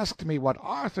ye asked me what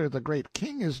Arthur the great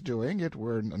king is doing, it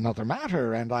were another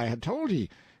matter, and I had told ye,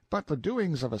 but the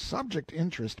doings of a subject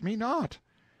interest me not."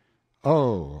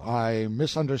 "Oh, I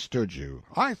misunderstood you.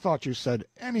 I thought you said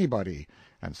anybody,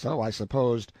 and so I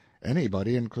supposed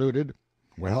anybody included,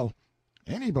 well,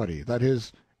 anybody, that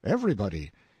is,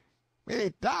 everybody."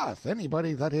 "It doth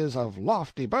anybody that is of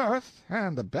lofty birth,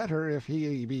 and the better if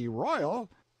he be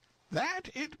royal." "That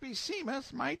it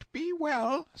beseemeth might be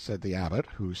well," said the abbot,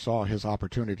 who saw his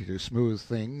opportunity to smooth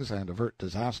things and avert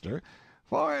disaster,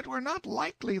 "for it were not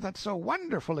likely that so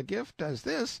wonderful a gift as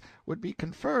this would be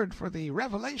conferred for the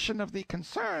revelation of the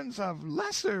concerns of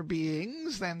lesser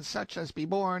beings than such as be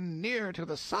born near to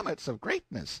the summits of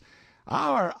greatness.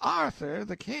 Our Arthur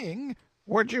the king—"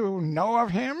 "Would you know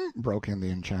of him?" broke in the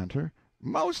enchanter.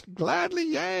 "Most gladly,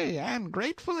 yea, and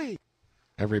gratefully."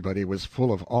 Everybody was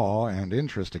full of awe and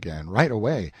interest again, right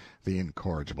away, the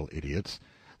incorrigible idiots.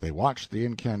 They watched the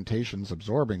incantations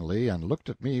absorbingly, and looked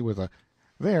at me with a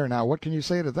 "There, now, what can you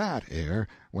say to that?" air,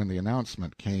 when the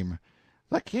announcement came,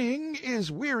 "The king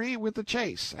is weary with the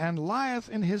chase, and lieth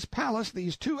in his palace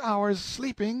these 2 hours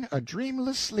sleeping a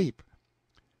dreamless sleep."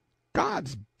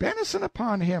 "God's benison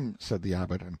upon him!" said the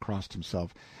abbot, and crossed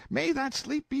himself. "May that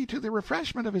sleep be to the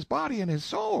refreshment of his body and his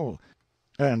soul."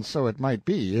 "And so it might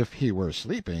be if he were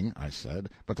sleeping," I said,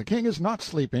 "but the king is not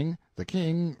sleeping, the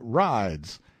king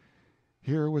rides."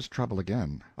 Here was trouble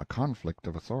again, a conflict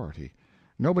of authority.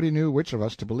 Nobody knew which of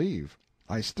us to believe.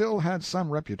 I still had some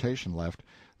reputation left.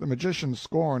 The magician's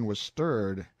scorn was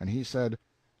stirred, and he said,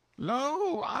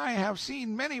 "Lo, I have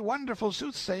seen many wonderful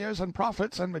soothsayers and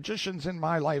prophets and magicians in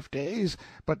my life days,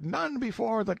 but none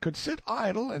before that could sit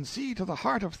idle and see to the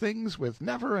heart of things with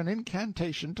never an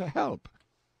incantation to help.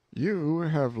 You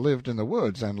have lived in the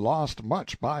woods and lost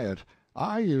much by it.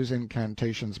 I use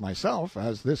incantations myself,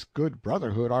 as this good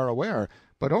brotherhood are aware,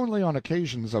 but only on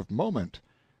occasions of moment.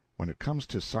 When it comes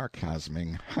to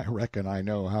sarcasming, I reckon I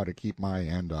know how to keep my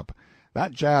end up.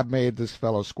 That jab made this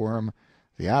fellow squirm.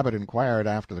 The abbot inquired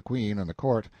after the queen and the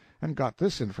court, and got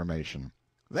this information: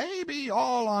 "They be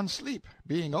all on sleep,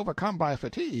 being overcome by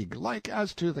fatigue, like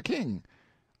as to the king."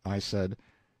 I said,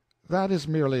 "That is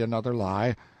merely another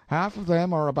lie. Half of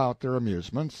them are about their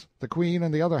amusements. The queen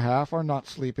and the other half are not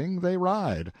sleeping, they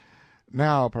ride.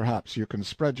 Now perhaps you can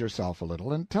spread yourself a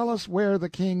little, and tell us where the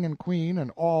king and queen and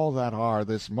all that are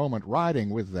this moment riding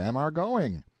with them are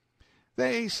going."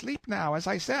 "They sleep now, as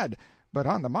I said, but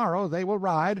on the morrow they will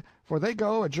ride, for they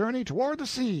go a journey toward the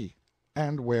sea."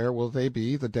 "And where will they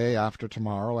be the day after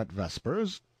tomorrow at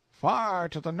vespers?" "Far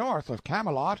to the north of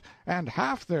Camelot, and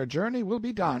half their journey will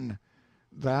be done."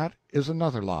 "That is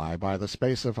another lie, by the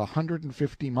space of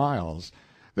 150 miles.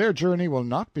 Their journey will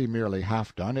not be merely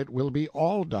half done, it will be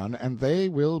all done, and they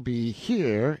will be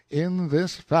here in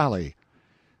this valley."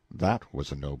 That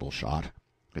was a noble shot.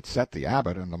 It set the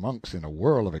abbot and the monks in a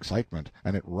whirl of excitement,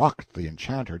 and it rocked the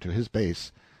enchanter to his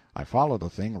base. I followed the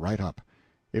thing right up.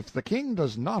 "If the king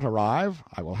does not arrive,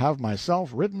 I will have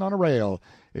myself ridden on a rail.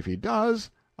 If he does,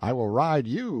 I will ride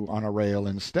you on a rail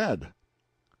instead."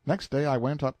 Next day I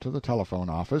went up to the telephone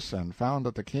office, and found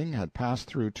that the king had passed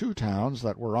through 2 towns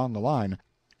that were on the line.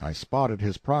 I spotted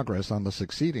his progress on the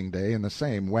succeeding day in the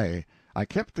same way. I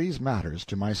kept these matters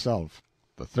to myself.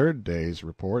 The 3rd day's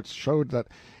reports showed that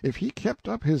if he kept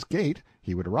up his gait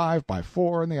he would arrive by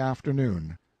 4 in the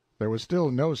afternoon. There was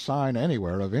still no sign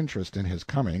anywhere of interest in his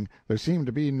coming. There seemed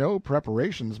to be no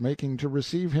preparations making to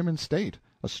receive him in state.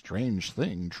 A strange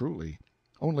thing, truly.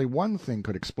 Only one thing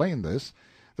could explain this: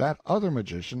 that other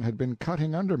magician had been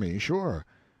cutting under me, sure.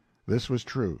 This was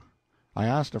true. I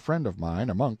asked a friend of mine,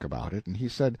 a monk, about it, and he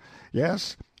said,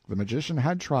 yes, the magician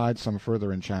had tried some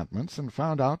further enchantments, and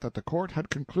found out that the court had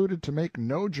concluded to make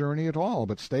no journey at all,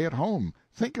 but stay at home.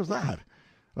 Think of that!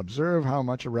 Observe how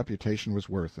much a reputation was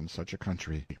worth in such a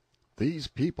country. These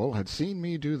people had seen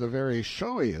me do the very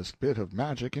showiest bit of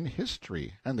magic in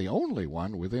history, and the only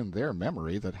one within their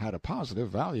memory that had a positive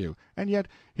value, and yet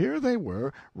here they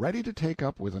were, ready to take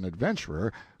up with an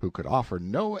adventurer who could offer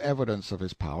no evidence of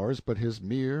his powers but his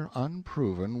mere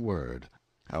unproven word.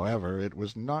 However, it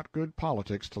was not good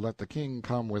politics to let the king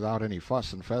come without any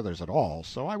fuss and feathers at all,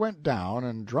 so I went down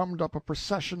and drummed up a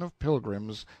procession of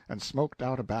pilgrims, and smoked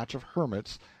out a batch of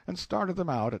hermits, and started them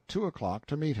out at 2 o'clock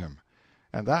to meet him.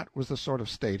 And that was the sort of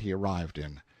state he arrived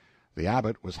in. The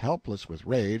abbot was helpless with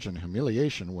rage and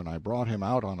humiliation when I brought him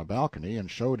out on a balcony and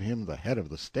showed him the head of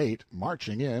the state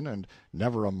marching in, and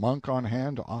never a monk on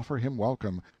hand to offer him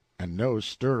welcome, and no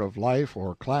stir of life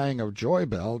or clang of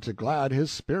joy-bell to glad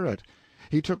his spirit.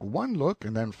 He took one look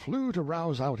and then flew to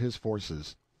rouse out his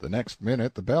forces. The next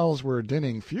minute the bells were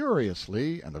dinning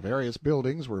furiously, and the various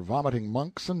buildings were vomiting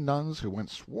monks and nuns who went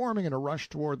swarming in a rush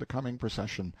toward the coming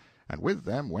procession, and with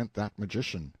them went that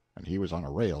magician, and he was on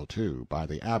a rail, too, by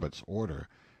the abbot's order,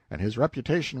 and his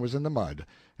reputation was in the mud,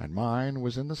 and mine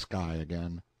was in the sky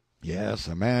again. Yes,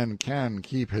 a man can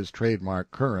keep his trademark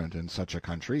current in such a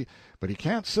country, but he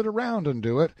can't sit around and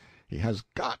do it. He has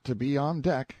got to be on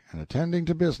deck and attending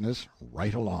to business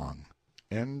right along.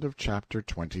 End of chapter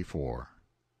 24.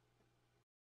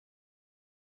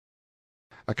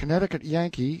 A Connecticut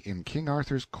Yankee in King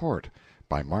Arthur's Court,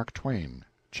 by Mark Twain.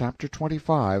 Chapter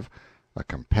 25. A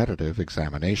Competitive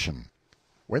Examination.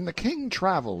 When the king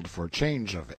traveled for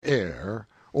change of air,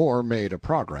 or made a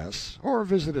progress, or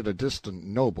visited a distant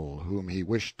noble whom he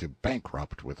wished to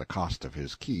bankrupt with the cost of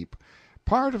his keep,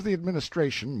 part of the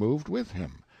administration moved with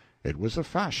him. It was a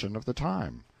fashion of the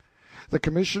time. The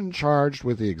commission charged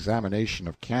with the examination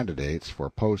of candidates for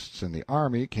posts in the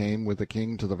army came with the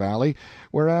king to the valley,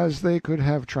 whereas they could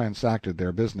have transacted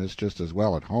their business just as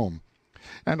well at home.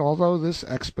 And although this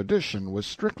expedition was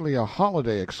strictly a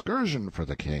holiday excursion for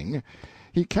the king,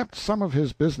 he kept some of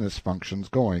his business functions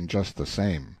going just the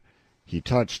same. He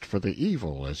touched for the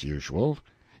evil, as usual.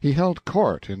 He held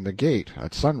court in the gate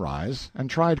at sunrise, and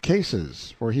tried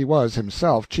cases, for he was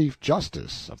himself chief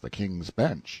justice of the king's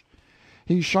bench.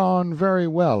 He shone very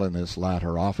well in this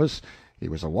latter office. He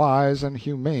was a wise and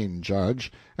humane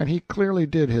judge, and he clearly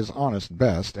did his honest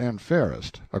best and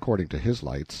fairest, according to his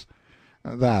lights.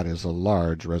 That is a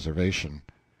large reservation.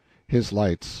 His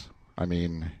lights, I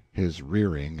mean His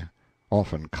rearing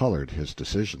often colored his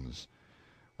decisions.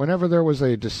 Whenever there was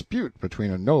a dispute between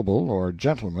a noble or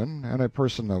gentleman and a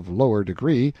person of lower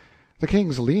degree, the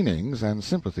king's leanings and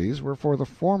sympathies were for the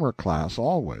former class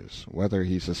always, whether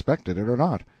he suspected it or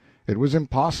not. It was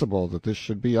impossible that this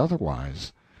should be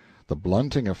otherwise. The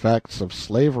blunting effects of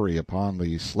slavery upon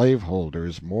the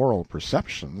slaveholder's moral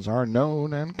perceptions are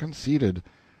known and conceded,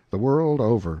 the world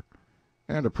over,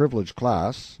 and a privileged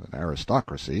class, an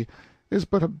aristocracy, is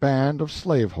but a band of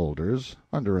slaveholders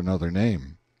under another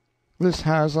name. This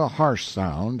has a harsh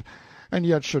sound, and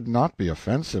yet should not be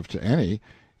offensive to any,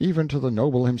 even to the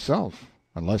noble himself,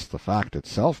 unless the fact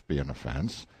itself be an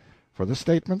offense, for the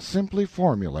statement simply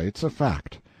formulates a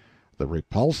fact. The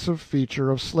repulsive feature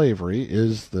of slavery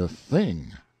is the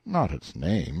thing, not its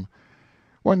name.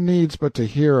 One needs but to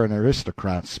hear an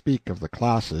aristocrat speak of the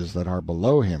classes that are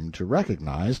below him to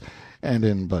recognize, and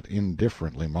in but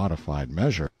indifferently modified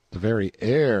measure, the very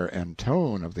air and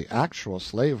tone of the actual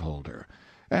slaveholder,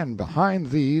 and behind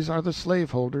these are the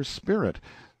slaveholder's spirit,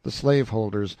 the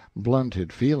slaveholder's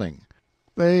blunted feeling.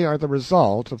 They are the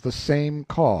result of the same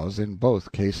cause in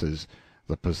both cases,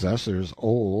 the possessor's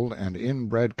old and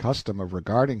inbred custom of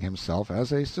regarding himself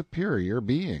as a superior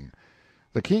being.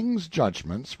 The king's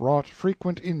judgments wrought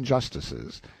frequent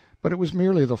injustices, but it was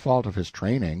merely the fault of his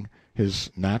training, his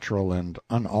natural and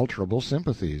unalterable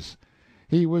sympathies.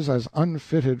 He was as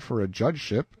unfitted for a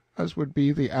judgeship as would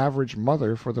be the average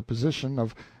mother for the position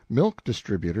of milk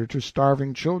distributor to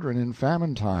starving children in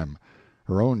famine time.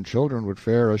 Her own children would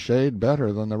fare a shade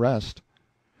better than the rest.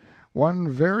 One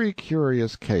very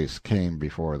curious case came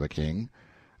before the king.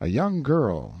 A young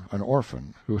girl, an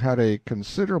orphan, who had a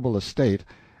considerable estate,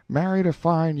 married a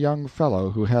fine young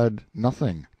fellow who had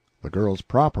nothing. The girl's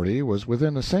property was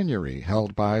within a seigneury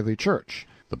held by the church.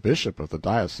 The bishop of the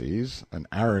diocese, an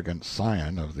arrogant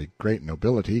scion of the great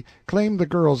nobility, claimed the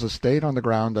girl's estate on the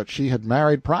ground that she had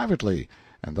married privately,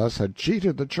 and thus had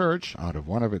cheated the church out of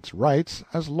one of its rights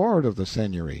as lord of the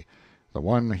seigneury, the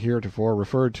one heretofore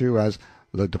referred to as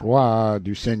le droit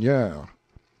du seigneur.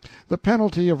 The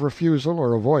penalty of refusal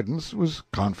or avoidance was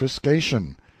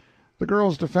confiscation. The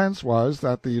girl's defense was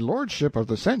that the lordship of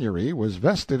the seigneury was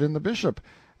vested in the bishop,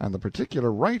 and the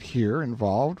particular right here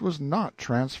involved was not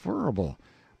transferable,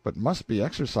 but must be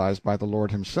exercised by the lord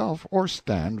himself or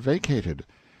stand vacated,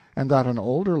 and that an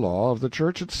older law of the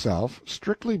church itself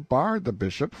strictly barred the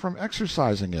bishop from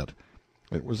exercising it.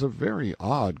 It was a very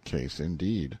odd case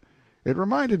indeed. It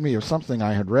reminded me of something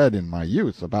I had read in my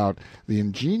youth about the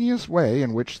ingenious way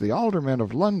in which the aldermen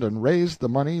of London raised the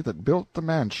money that built the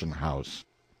Mansion House.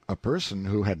 A person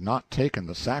who had not taken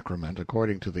the sacrament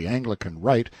according to the Anglican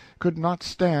rite could not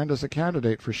stand as a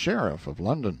candidate for sheriff of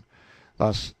London.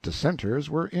 Thus dissenters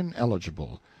were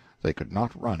ineligible. They could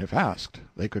not run if asked.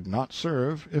 They could not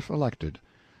serve if elected.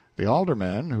 The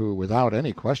aldermen, who without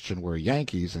any question were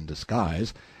Yankees in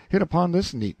disguise, hit upon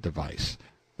this neat device.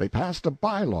 They passed a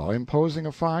by-law imposing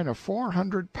a fine of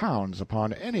 £400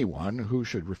 upon anyone who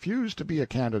should refuse to be a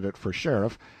candidate for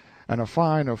sheriff, and a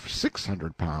fine of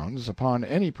 £600 upon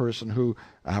any person who,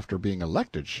 after being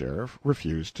elected sheriff,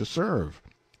 refused to serve.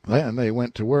 Then they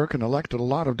went to work and elected a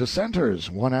lot of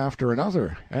dissenters, one after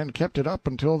another, and kept it up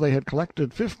until they had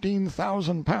collected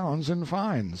 £15,000 in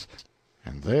fines.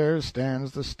 And there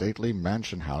stands the stately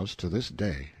Mansion House to this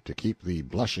day, to keep the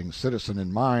blushing citizen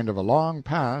in mind of a long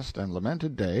past and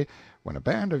lamented day when a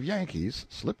band of Yankees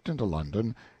slipped into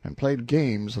London and played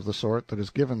games of the sort that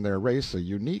has given their race a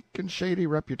unique and shady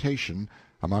reputation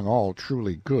among all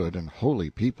truly good and holy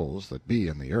peoples that be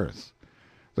in the earth.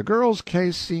 The girl's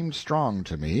case seemed strong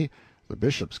to me. The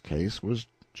bishop's case was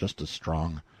just as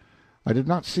strong. I did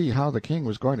not see how the king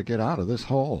was going to get out of this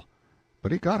hole.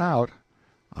 But he got out.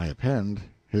 I append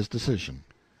his decision.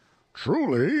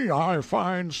 Truly, I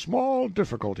find small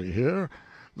difficulty here,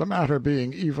 the matter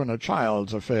being even a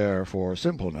child's affair for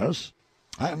simpleness.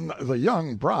 And the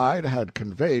young bride had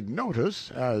conveyed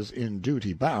notice, as in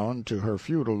duty bound, to her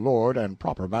feudal lord and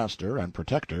proper master and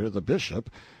protector, the bishop,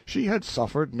 she had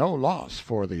suffered no loss,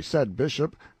 for the said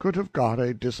bishop could have got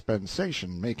a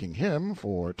dispensation making him,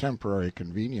 for temporary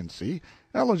conveniency,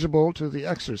 eligible to the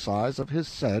exercise of his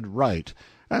said right,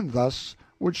 and thus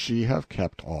would she have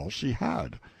kept all she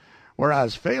had.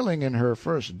 Whereas failing in her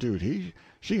first duty,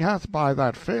 she hath by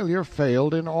that failure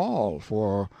failed in all,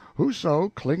 for whoso,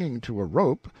 clinging to a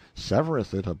rope,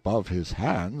 severeth it above his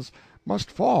hands,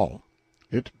 must fall,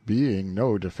 it being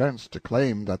no defence to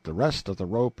claim that the rest of the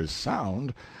rope is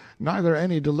sound, neither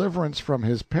any deliverance from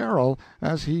his peril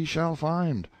as he shall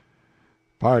find.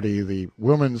 Pardy, the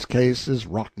woman's case is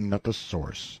rotten at the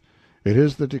source. It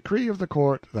is the decree of the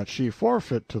court that she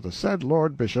forfeit to the said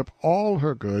Lord Bishop all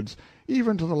her goods,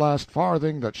 even to the last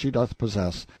farthing that she doth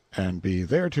possess, and be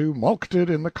thereto mulcted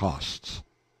in the costs.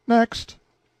 Next."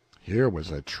 Here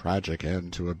was a tragic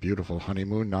end to a beautiful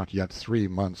honeymoon not yet 3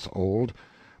 months old.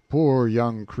 Poor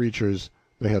young creatures!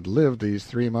 They had lived these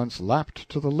 3 months lapped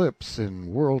to the lips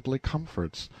in worldly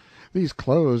comforts. These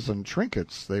clothes and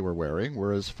trinkets they were wearing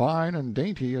were as fine and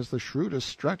dainty as the shrewdest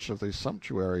stretch of the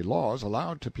sumptuary laws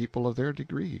allowed to people of their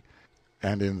degree.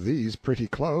 And in these pretty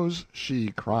clothes, she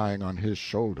crying on his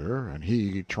shoulder, and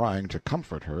he trying to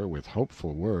comfort her with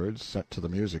hopeful words set to the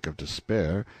music of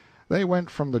despair, they went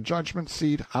from the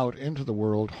judgment-seat out into the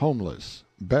world homeless,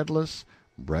 bedless,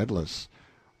 breadless.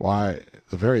 Why,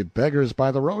 the very beggars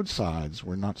by the roadsides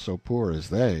were not so poor as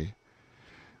they.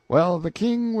 Well, the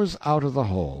king was out of the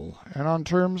hole, and on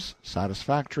terms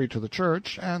satisfactory to the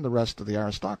Church and the rest of the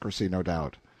aristocracy, no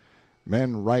doubt.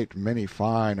 Men write many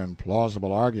fine and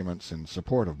plausible arguments in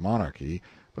support of monarchy,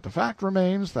 but the fact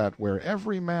remains that where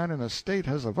every man in a state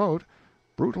has a vote,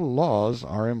 brutal laws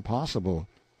are impossible.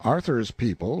 Arthur's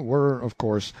people were, of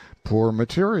course, poor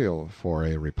material for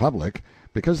a republic,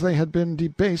 because they had been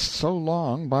debased so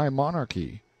long by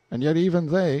monarchy. And yet even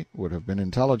they would have been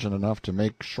intelligent enough to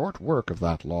make short work of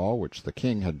that law which the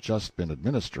king had just been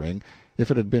administering, if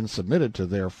it had been submitted to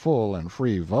their full and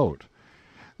free vote.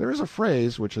 There is a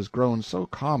phrase which has grown so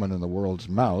common in the world's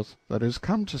mouth that it has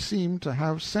come to seem to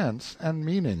have sense and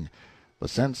meaning, the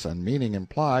sense and meaning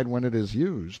implied when it is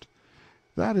used.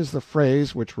 That is the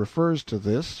phrase which refers to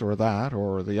this or that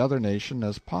or the other nation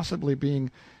as possibly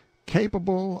being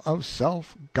capable of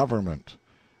self-government,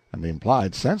 and the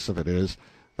implied sense of it is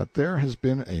that there has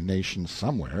been a nation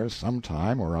somewhere, some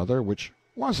time or other, which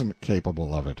wasn't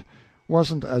capable of it,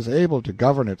 wasn't as able to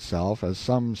govern itself as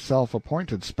some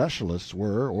self-appointed specialists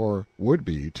were or would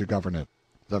be to govern it.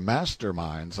 The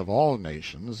master-minds of all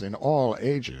nations, in all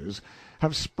ages,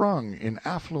 have sprung in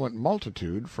affluent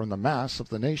multitude from the mass of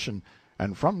the nation,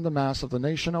 and from the mass of the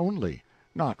nation only,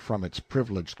 not from its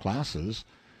privileged classes.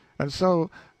 And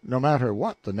so, no matter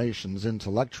what the nation's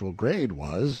intellectual grade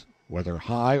was, whether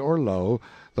high or low,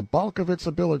 the bulk of its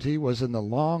ability was in the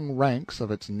long ranks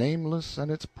of its nameless and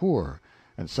its poor,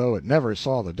 and so it never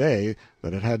saw the day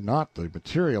that it had not the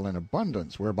material in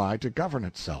abundance whereby to govern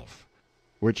itself.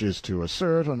 Which is to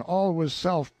assert an always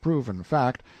self-proven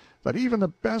fact that even the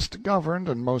best governed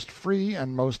and most free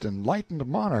and most enlightened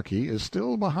monarchy is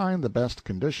still behind the best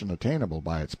condition attainable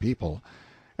by its people,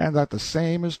 and that the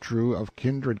same is true of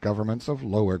kindred governments of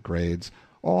lower grades,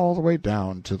 all the way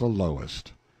down to the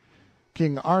lowest.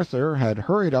 King Arthur had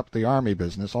hurried up the army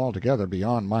business altogether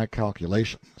beyond my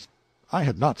calculations. I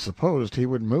had not supposed he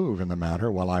would move in the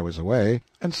matter while I was away,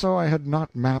 and so I had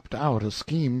not mapped out a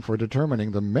scheme for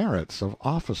determining the merits of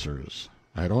officers.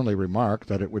 I had only remarked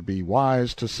that it would be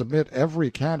wise to submit every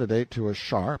candidate to a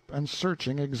sharp and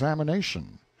searching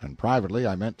examination, and privately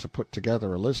I meant to put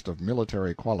together a list of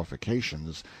military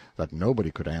qualifications that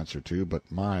nobody could answer to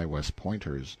but my West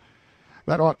Pointers.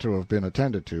 That ought to have been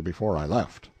attended to before I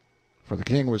left, for the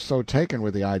king was so taken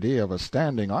with the idea of a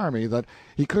standing army that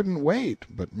he couldn't wait,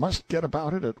 but must get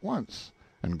about it at once,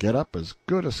 and get up as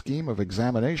good a scheme of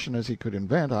examination as he could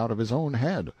invent out of his own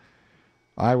head.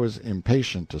 I was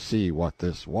impatient to see what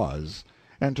this was,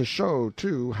 and to show,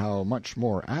 too, how much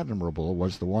more admirable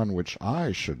was the one which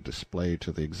I should display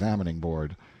to the examining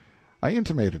board. I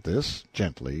intimated this,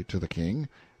 gently, to the king,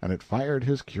 and it fired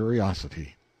his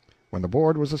curiosity. When the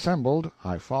board was assembled,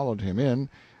 I followed him in,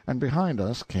 and behind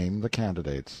us came the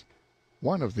candidates.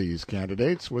 One of these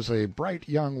candidates was a bright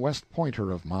young West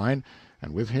Pointer of mine,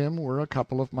 and with him were a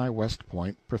couple of my West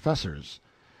Point professors.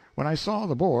 When I saw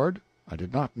the board, I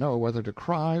did not know whether to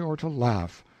cry or to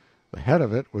laugh. The head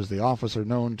of it was the officer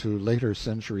known to later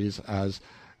centuries as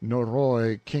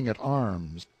Norroy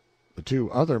King-at-Arms. The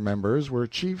two other members were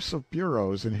chiefs of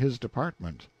bureaus in his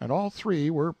department, and all three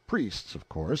were priests, of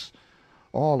course.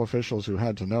 All officials who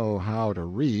had to know how to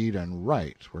read and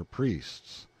write were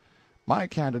priests. My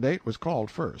candidate was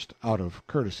called first, out of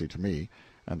courtesy to me,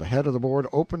 and the head of the board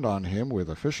opened on him with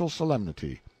official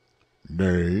solemnity.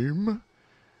 "Name?"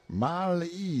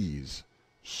 "Mal-ease."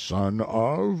 "Son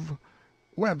of?"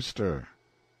 "Webster."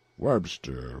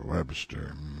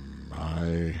 Webster.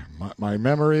 My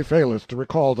memory faileth to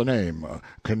recall the name.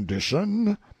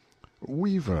 Condition?"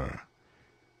 "Weaver."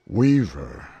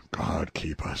 God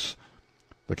keep us."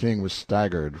 The king was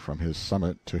staggered from his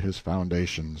summit to his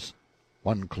foundations.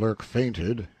 One clerk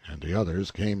fainted, and the others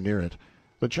came near it.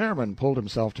 The chairman pulled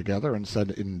himself together and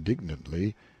said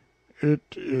indignantly, "It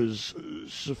is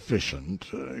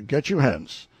sufficient. Get you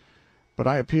hence." But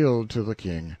I appealed to the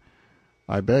king.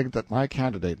 I begged that my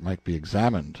candidate might be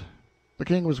examined. The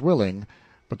king was willing,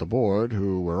 but the board,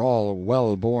 who were all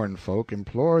well-born folk,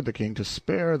 implored the king to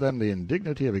spare them the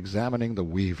indignity of examining the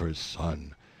weaver's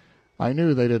son. I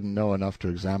knew they didn't know enough to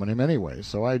examine him anyway,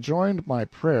 so I joined my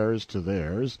prayers to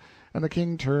theirs, and the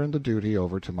king turned the duty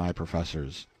over to my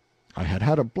professors. I had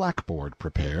had a blackboard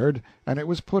prepared, and it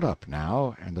was put up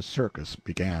now, and the circus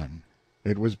began.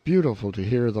 It was beautiful to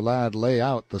hear the lad lay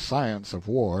out the science of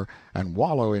war, and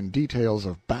wallow in details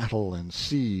of battle and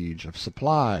siege, of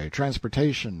supply,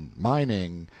 transportation,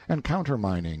 mining and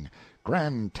countermining,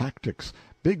 grand tactics,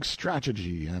 big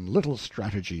strategy and little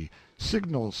strategy,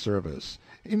 signal service,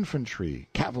 infantry,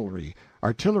 cavalry,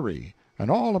 artillery,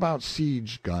 and all about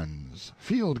siege guns,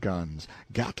 field guns,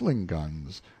 Gatling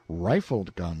guns,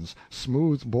 rifled guns,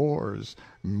 smooth bores,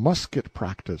 musket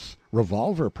practice,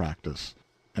 revolver practice,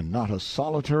 and not a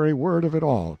solitary word of it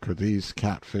all could these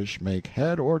catfish make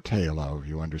head or tail of,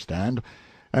 you understand,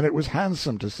 and it was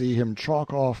handsome to see him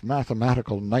chalk off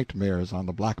mathematical nightmares on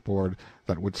the blackboard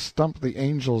that would stump the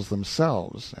angels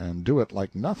themselves, and do it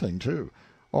like nothing, too,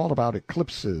 all about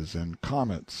eclipses and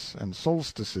comets and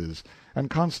solstices and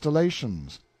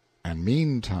constellations and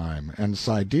meantime and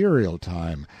sidereal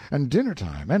time and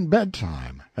dinner-time and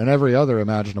bedtime and every other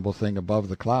imaginable thing above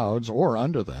the clouds or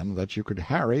under them that you could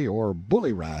harry or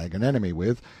bullyrag an enemy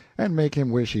with and make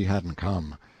him wish he hadn't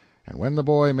come. And when the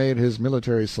boy made his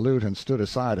military salute and stood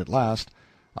aside at last,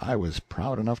 I was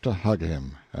proud enough to hug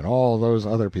him, and all those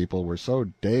other people were so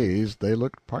dazed they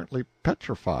looked partly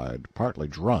petrified, partly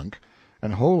drunk,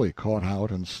 and wholly caught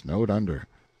out and snowed under.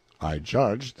 I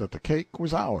judged that the cake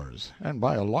was ours, and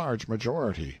by a large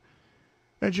majority.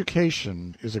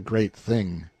 Education is a great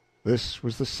thing. This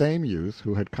was the same youth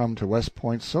who had come to West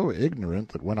Point so ignorant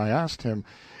that when I asked him,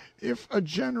 if a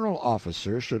general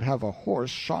officer should have a horse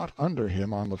shot under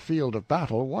him on the field of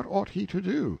battle, what ought he to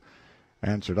do?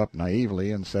 Answered up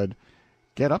naively and said,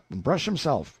 "Get up and brush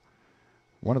himself."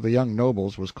 One of the young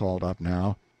nobles was called up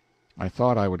now. I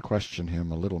thought I would question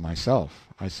him a little myself.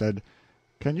 I said,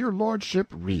 "Can your lordship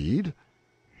read?"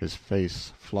 His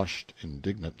face flushed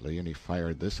indignantly, and he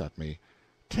fired this at me.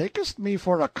 "Takest me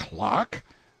for a clerk?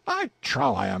 I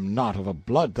trow I am not of a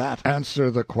blood that—" "Answer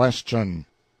the question."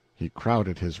 He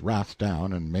crowded his wrath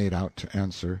down and made out to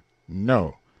answer,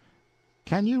 "No."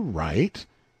 "Can you write?"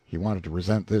 He wanted to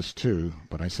resent this, too,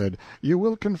 but I said, "You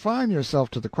will confine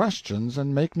yourself to the questions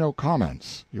and make no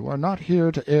comments. You are not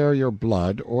here to air your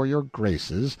blood or your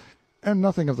graces, and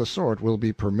nothing of the sort will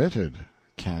be permitted.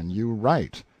 Can you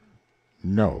write?"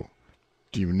 "No."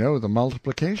 "Do you know the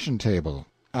multiplication table?"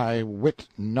 "I wit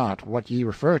not what ye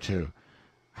refer to."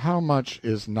 "How much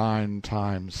is 9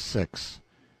 times 6?"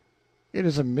 "It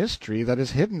is a mystery that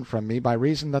is hidden from me by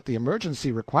reason that the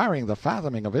emergency requiring the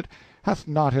fathoming of it hath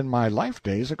not in my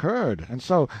life-days occurred, and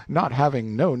so, not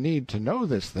having no need to know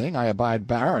this thing, I abide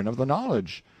barren of the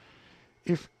knowledge."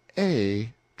 "If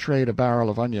A trade a barrel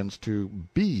of onions to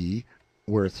B,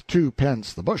 worth 2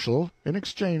 pence the bushel, in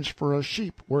exchange for a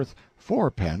sheep worth 4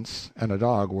 pence and a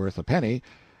dog worth a penny,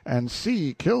 and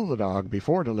C kill the dog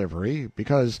before delivery,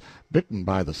 because bitten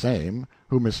by the same,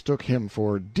 who mistook him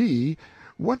for D,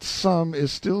 what sum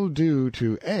is still due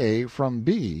to A from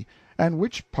B, and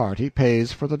which party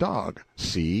pays for the dog,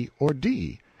 C or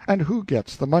D, and who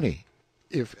gets the money?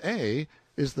 If A,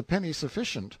 is the penny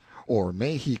sufficient, or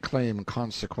may he claim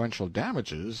consequential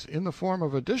damages in the form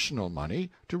of additional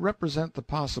money to represent the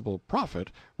possible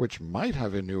profit which might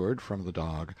have inured from the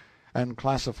dog, and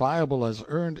classifiable as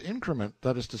earned increment,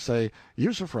 that is to say,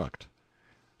 usufruct?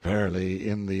 Verily,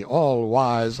 in the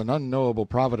all-wise and unknowable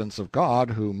providence of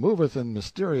God, who moveth in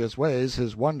mysterious ways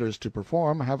his wonders to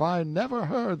perform, have I never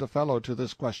heard the fellow to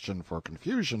this question for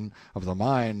confusion of the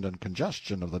mind and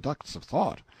congestion of the ducts of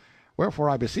thought. Wherefore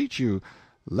I beseech you,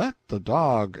 let the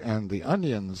dog and the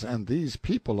onions and these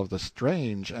people of the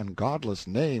strange and godless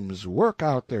names work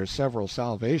out their several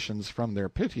salvations from their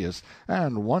piteous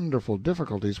and wonderful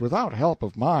difficulties without help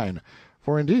of mine,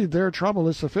 for indeed their trouble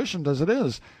is sufficient as it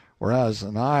is, whereas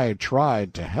an I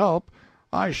tried to help,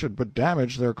 I should but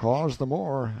damage their cause the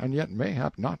more, and yet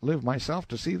mayhap not live myself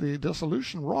to see the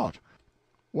dissolution wrought.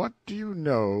 What do you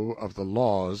know of the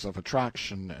laws of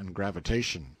attraction and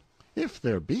gravitation? If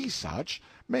there be such,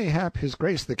 mayhap his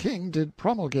grace the king did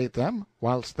promulgate them,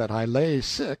 whilst that I lay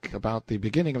sick about the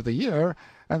beginning of the year,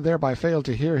 and thereby failed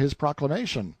to hear his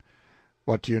proclamation.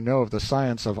 What do you know of the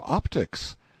science of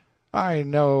optics? I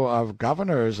know of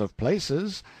governors of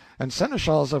places, and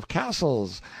seneschals of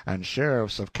castles, and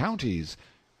sheriffs of counties,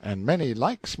 and many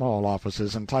like small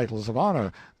offices and titles of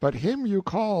honor, but him you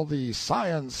call the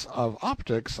science of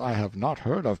optics I have not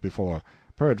heard of before.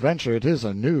 Peradventure it is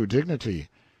a new dignity.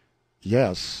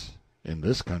 Yes, in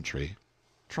this country.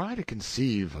 Try to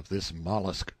conceive of this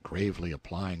mollusk gravely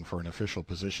applying for an official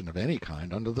position of any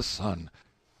kind under the sun.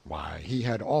 Why, he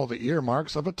had all the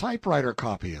earmarks of a typewriter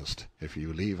copyist, if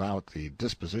you leave out the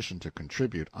disposition to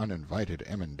contribute uninvited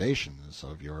emendations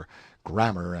of your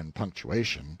grammar and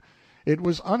punctuation. It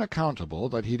was unaccountable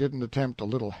that he didn't attempt a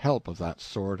little help of that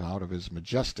sort out of his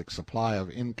majestic supply of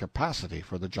incapacity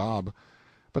for the job.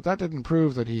 But that didn't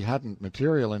prove that he hadn't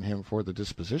material in him for the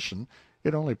disposition.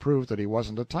 It only proved that he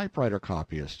wasn't a typewriter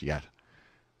copyist yet.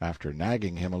 After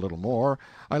nagging him a little more,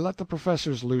 I let the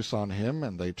professors loose on him,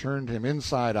 and they turned him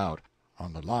inside out,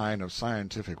 on the line of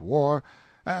scientific war,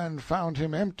 and found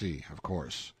him empty, of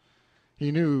course.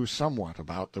 He knew somewhat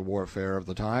about the warfare of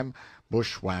the time,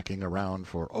 bushwhacking around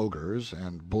for ogres,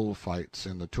 and bullfights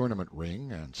in the tournament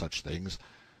ring, and such things,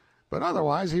 but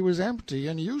otherwise he was empty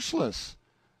and useless.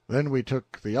 Then we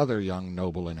took the other young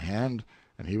noble in hand,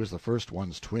 and he was the first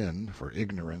one's twin, for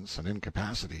ignorance and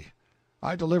incapacity.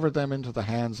 I delivered them into the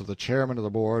hands of the chairman of the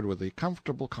board with the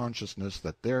comfortable consciousnus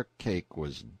that their cake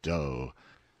was dough.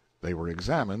 They were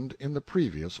examined in the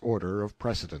previous order of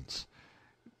precedence.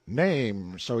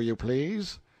 "Name, so you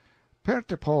please?"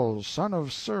 "Pertipole, son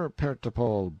of Sir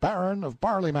Pertipole, Baron of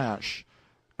Barleymash."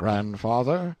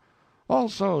 "Grandfather?"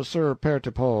 "Also Sir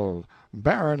Pertipole,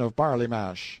 Baron of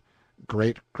Barleymash."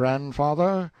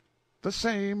 "Great-grandfather?" "The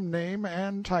same name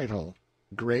and title."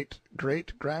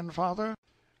 "Great-great-grandfather?"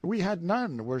 "We had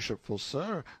none, worshipful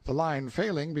sir, the line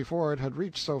failing before it had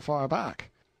reached so far back."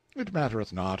 "It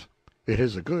mattereth not. It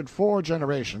is a good 4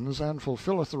 generations, and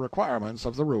fulfilleth the requirements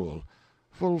of the rule."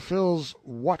 "Fulfills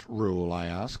what rule?" I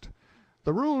asked.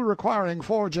 "The rule requiring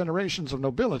 4 generations of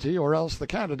nobility, or else the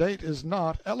candidate is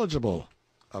not eligible."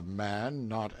 "A man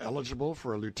not eligible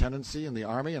for a lieutenancy in the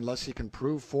army unless he can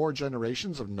prove 4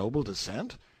 generations of noble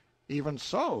descent?" "Even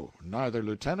so, neither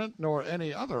lieutenant nor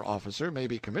any other officer may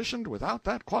be commissioned without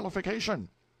that qualification."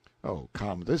 "Oh,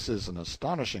 come, this is an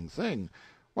astonishing thing.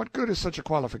 What good is such a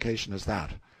qualification as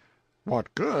that?"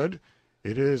 "What good?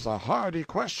 It is a hardy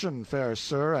question, fair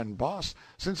sir and boss,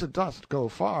 since it doth go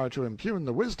far to impugn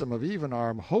the wisdom of even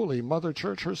our holy Mother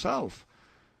Church herself."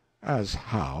 "As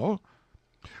how?"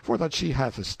 "For that she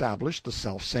hath established the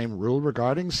selfsame rule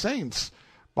regarding saints.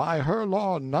 By her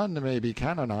law none may be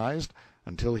canonized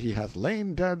until he hath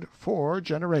lain dead 4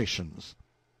 generations."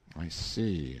 "I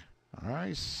see,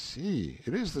 I see.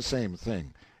 It is the same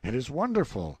thing. It is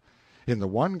wonderful. In the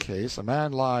one case a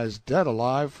man lies dead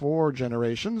alive 4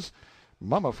 generations,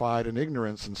 mummified in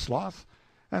ignorance and sloth,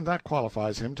 and that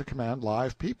qualifies him to command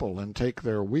live people, and take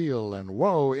their weal and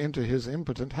woe into his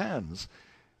impotent hands.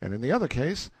 And in the other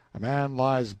case a man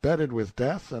lies bedded with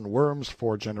death and worms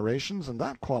 4 generations, and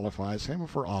that qualifies him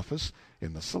for office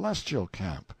in the celestial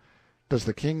camp. Does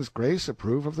the King's Grace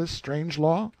approve of this strange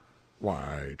law?"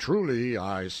 "Why, truly,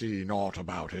 I see naught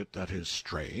about it that is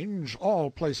strange.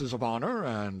 All places of honor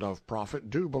and of profit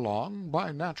do belong,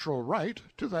 by natural right,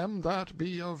 to them that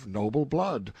be of noble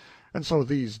blood, and so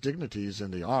these dignities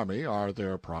in the army are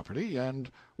their property,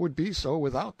 and would be so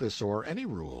without this or any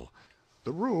rule.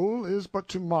 The rule is but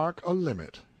to mark a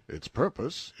limit. Its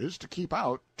purpose is to keep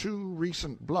out too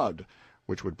recent blood,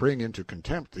 which would bring into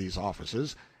contempt these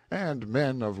offices, and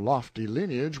men of lofty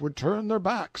lineage would turn their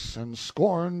backs and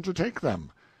scorn to take them.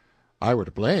 I were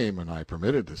to blame an I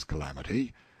permitted this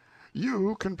calamity.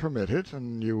 You can permit it,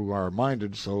 and you are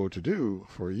minded so to do,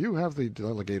 for you have the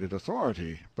delegated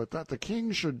authority, but that the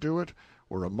King should do it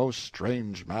were a most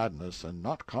strange madness, and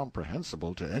not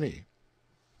comprehensible to any."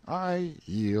 "I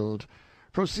yield.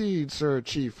 Proceed, Sir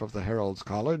Chief of the Heralds'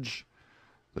 College."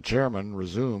 The chairman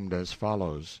resumed as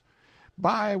follows: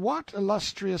 "By what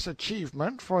illustrious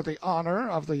achievement for the honor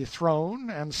of the throne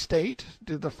and state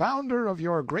did the founder of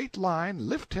your great line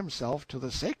lift himself to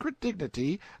the sacred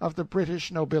dignity of the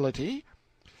British nobility?"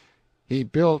 "He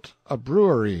built a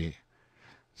brewery."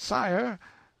 "Sire,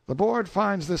 the board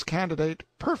finds this candidate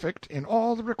perfect in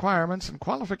all the requirements and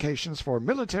qualifications for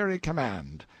military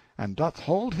command, and doth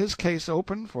hold his case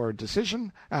open for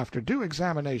decision after due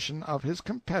examination of his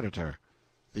competitor."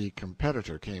 The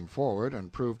competitor came forward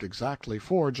and proved exactly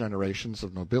 4 generations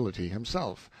of nobility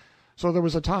himself, so there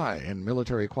was a tie in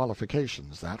military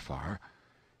qualifications that far.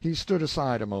 He stood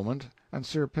aside a moment, and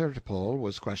Sir Pertipole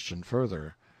was questioned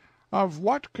further. "Of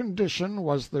what condition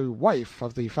was the wife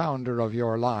of the founder of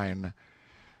your line?"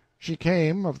 "She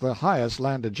came of the highest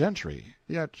landed gentry,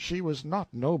 yet she was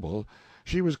not noble.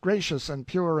 She was gracious and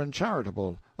pure and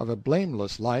charitable, of a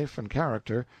blameless life and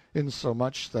character,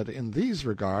 insomuch that in these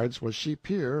regards was she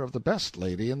peer of the best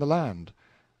lady in the land."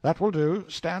 "That will do.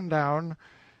 Stand down."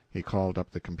 He called up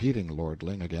the competing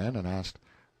lordling again, and asked,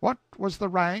 What was the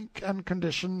rank and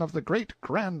condition of the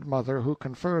great-grandmother who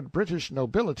conferred British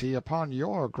nobility upon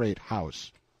your great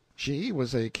house? She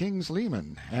was a king's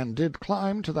leman, and did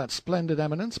climb to that splendid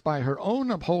eminence by her own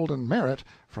upholden merit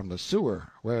from the sewer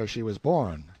where she was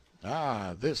born.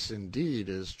 Ah, this indeed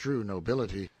is true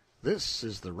nobility. This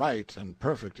is the right and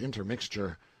perfect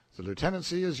intermixture. The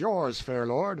lieutenancy is yours, fair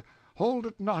lord. Hold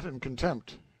it not in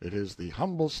contempt. It is the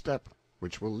humble step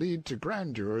which will lead to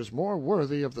grandeurs more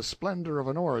worthy of the splendor of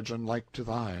an origin like to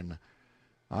thine.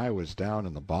 I was down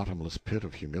in the bottomless pit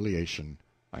of humiliation.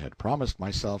 I had promised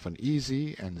myself an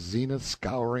easy and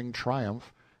zenith-scouring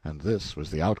triumph, and this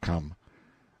was the outcome.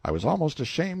 I was almost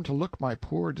ashamed to look my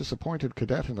poor disappointed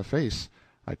cadet in the face.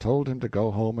 I told him to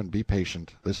go home and be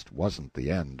patient. This wasn't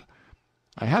the end.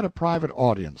 I had a private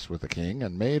audience with the king,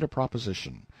 and made a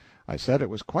proposition. I said it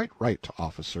was quite right to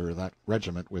officer that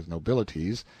regiment with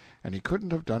nobilities, and he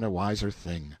couldn't have done a wiser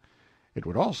thing. It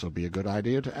would also be a good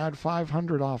idea to add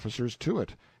 500 officers to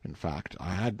it. In fact,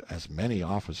 I had as many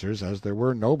officers as there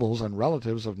were nobles and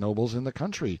relatives of nobles in the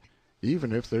country,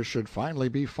 even if there should finally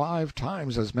be 5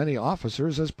 times as many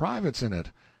officers as privates in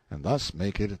it, and thus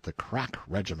make it the crack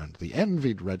regiment, the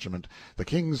envied regiment, the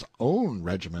king's own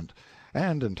regiment,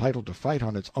 and entitled to fight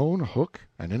on its own hook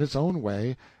and in its own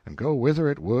way, and go whither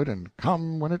it would and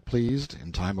come when it pleased,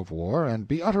 in time of war, and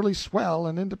be utterly swell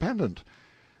and independent.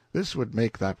 This would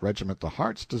make that regiment the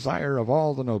heart's desire of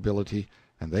all the nobility,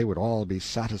 and they would all be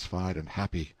satisfied and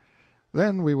happy.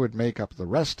 Then we would make up the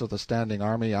rest of the standing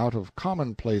army out of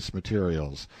commonplace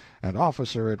materials, and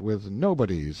officer it with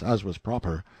nobodies, as was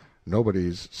proper,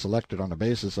 nobodies selected on a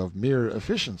basis of mere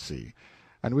efficiency,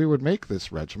 and we would make this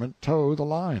regiment toe the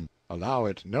line, allow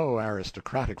it no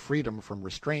aristocratic freedom from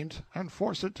restraint, and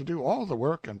force it to do all the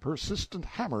work and persistent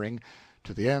hammering,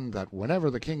 to the end that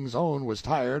whenever the king's own was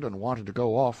tired and wanted to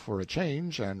go off for a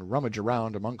change and rummage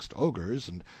around amongst ogres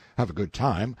and have a good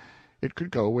time, it could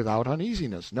go without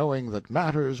uneasiness, knowing that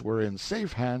matters were in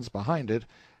safe hands behind it,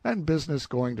 and business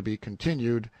going to be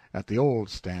continued at the old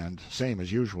stand, same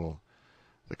as usual.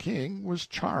 The king was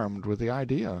charmed with the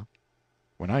idea.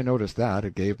 When I noticed that,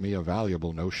 it gave me a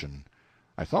valuable notion.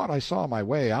 I thought I saw my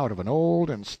way out of an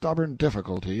old and stubborn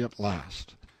difficulty at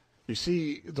last. You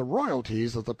see, the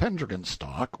royalties of the Pendragon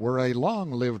stock were a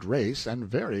long-lived race and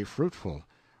very fruitful.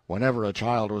 Whenever a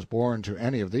child was born to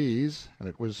any of these, and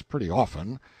it was pretty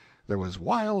often, there was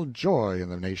wild joy in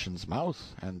the nation's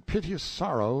mouth and piteous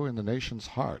sorrow in the nation's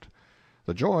heart.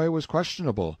 The joy was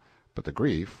questionable, but the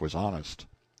grief was honest,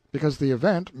 because the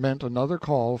event meant another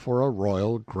call for a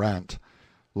royal grant.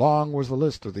 Long was the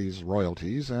list of these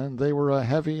royalties, and they were a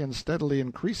heavy and steadily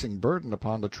increasing burden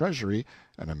upon the treasury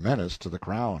and a menace to the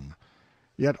crown.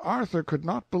 Yet Arthur could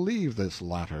not believe this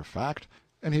latter fact,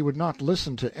 and he would not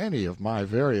listen to any of my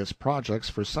various projects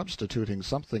for substituting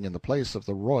something in the place of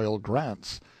the royal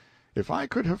grants. If I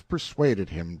could have persuaded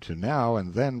him to now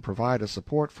and then provide a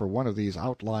support for one of these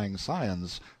outlying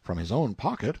scions from his own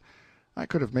pocket, I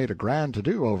could have made a grand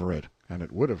to-do over it, and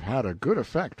it would have had a good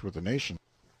effect with the nation.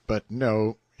 But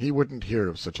no, he wouldn't hear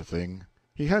of such a thing.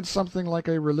 He had something like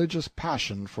a religious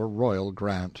passion for royal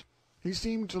grant. He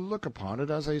seemed to look upon it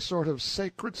as a sort of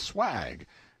sacred swag,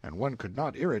 and one could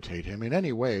not irritate him in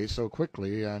any way so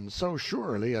quickly and so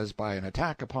surely as by an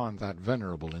attack upon that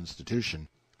venerable institution.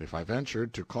 If I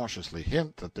ventured to cautiously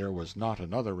hint that there was not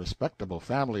another respectable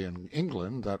family in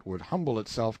England that would humble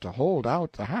itself to hold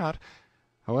out the hat,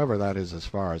 however, that is as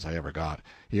far as I ever got.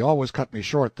 He always cut me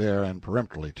short there, and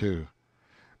peremptorily, too.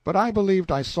 But I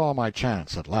believed I saw my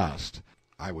chance at last.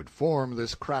 I would form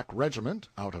this crack regiment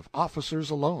out of officers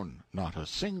alone, not a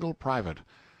single private.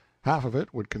 Half of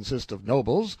it would consist of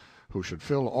nobles, who should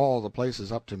fill all the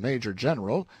places up to major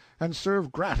general, and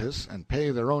serve gratis and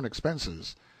pay their own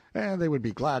expenses, and they would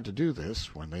be glad to do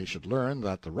this when they should learn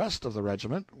that the rest of the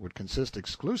regiment would consist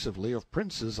exclusively of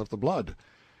princes of the blood.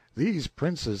 These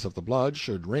princes of the blood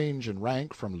should range in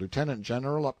rank from lieutenant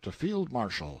general up to field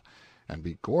marshal, and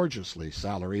be gorgeously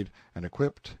salaried and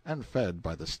equipped and fed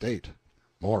by the state.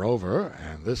 Moreover,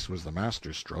 and this was the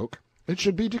master stroke, it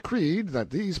should be decreed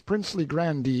that these princely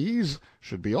grandees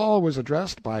should be always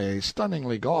addressed by a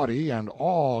stunningly gaudy and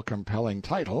awe-compelling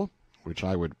title, which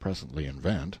I would presently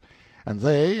invent, and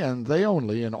they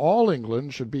only in all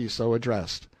England should be so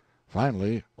addressed.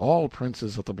 Finally, all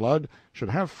princes of the blood should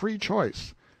have free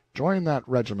choice. Join that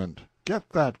regiment, get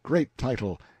that great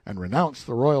title, and renounce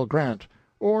the royal grant,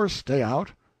 or stay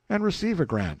out and receive a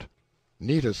grant.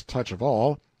 Neatest touch of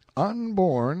all,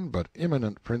 unborn but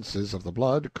imminent princes of the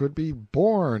blood could be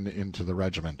born into the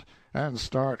regiment, and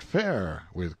start fair,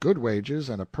 with good wages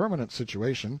and a permanent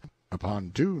situation, upon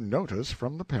due notice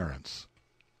from the parents.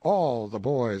 All the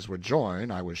boys would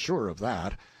join, I was sure of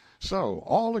that. So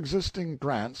all existing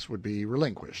grants would be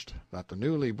relinquished. That the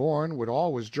newly born would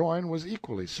always join was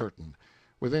equally certain.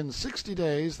 Within 60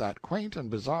 days that quaint and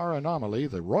bizarre anomaly,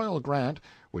 the royal grant,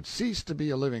 would cease to be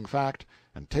a living fact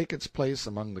and take its place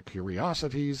among the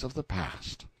curiosities of the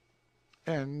past.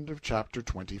 End of chapter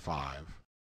 25.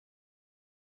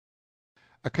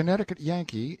 A Connecticut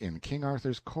Yankee in King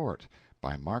Arthur's Court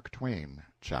by Mark Twain.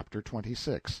 Chapter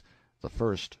 26. The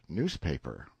First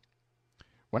Newspaper.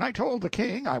 When I told the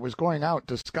king I was going out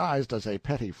disguised as a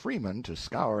petty freeman to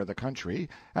scour the country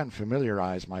and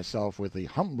familiarize myself with the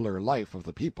humbler life of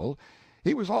the people,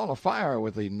 he was all afire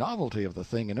with the novelty of the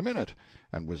thing in a minute,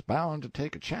 and was bound to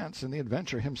take a chance in the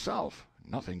adventure himself.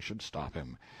 Nothing should stop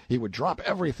him. He would drop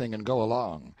everything and go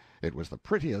along. It was the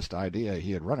prettiest idea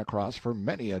he had run across for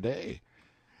many a day.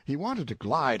 He wanted to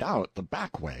glide out the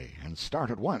back way and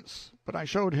start at once, but I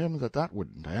showed him that that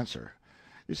wouldn't answer.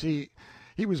 You see,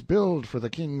 he was billed for the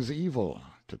king's evil,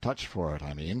 to touch for it,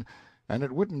 I mean, and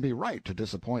it wouldn't be right to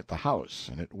disappoint the house,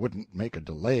 and it wouldn't make a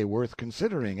delay worth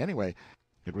considering, anyway.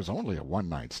 It was only a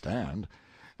one-night stand,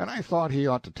 and I thought he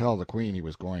ought to tell the queen he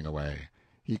was going away.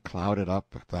 He clouded up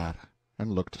at that,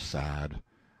 and looked sad.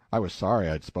 I was sorry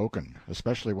I'd spoken,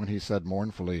 especially when he said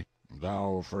mournfully,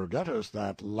 "Thou forgettest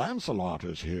that Launcelot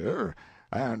is here,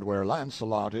 and where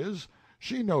Launcelot is,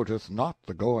 she noteth not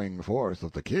the going forth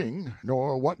of the king,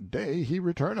 nor what day he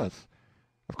returneth."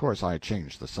 Of course I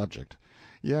changed the subject.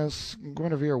 Yes,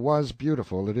 Guinevere was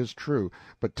beautiful, it is true,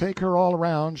 but take her all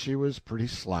around, she was pretty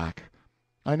slack.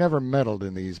 I never meddled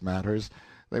in these matters.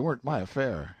 They weren't my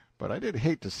affair, but I did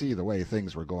hate to see the way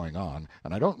things were going on,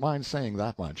 and I don't mind saying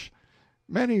that much.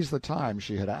 Many's the time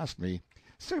she had asked me,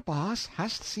 "Sir Boss,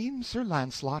 hast seen Sir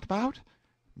Launcelot about?"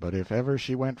 But if ever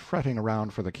she went fretting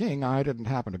around for the king, I didn't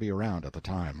happen to be around at the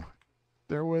time.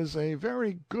 There was a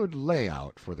very good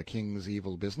layout for the king's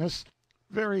evil business,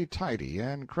 very tidy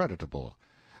and creditable.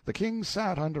 The king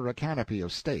sat under a canopy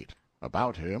of state.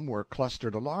 About him were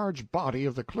clustered a large body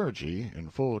of the clergy in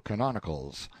full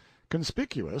canonicals.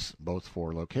 Conspicuous, both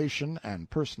for location and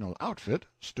personal outfit,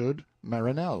 stood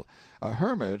Marinell, a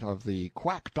hermit of the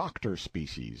quack-doctor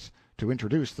species, to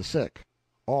introduce the sick.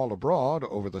 All abroad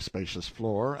over the spacious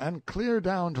floor, and clear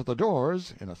down to the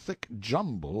doors, in a thick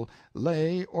jumble,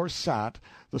 lay or sat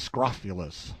the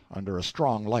scrofulous, under a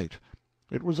strong light.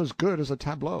 It was as good as a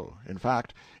tableau. In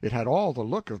fact, it had all the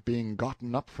look of being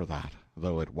gotten up for that,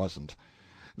 though it wasn't.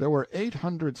 There were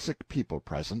 800 sick people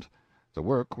present. The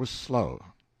work was slow.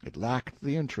 It lacked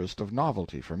the interest of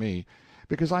novelty for me,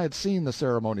 because I had seen the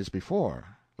ceremonies before.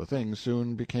 The thing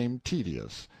soon became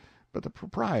tedious, but the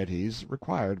proprieties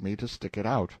required me to stick it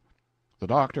out. The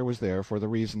doctor was there for the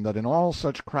reason that in all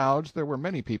such crowds there were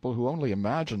many people who only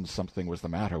imagined something was the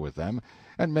matter with them,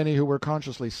 and many who were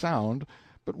consciously sound,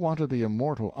 but wanted the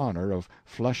immortal honor of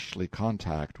fleshly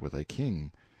contact with a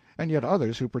king, and yet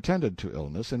others who pretended to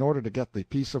illness in order to get the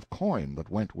piece of coin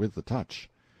that went with the touch.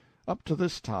 Up to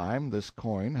this time this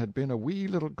coin had been a wee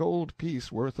little gold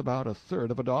piece worth about a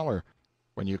third of a dollar.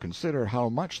 When you consider how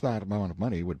much that amount of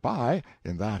money would buy,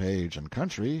 in that age and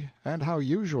country, and how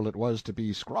usual it was to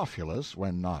be scrofulous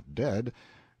when not dead,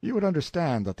 you would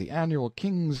understand that the annual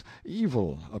king's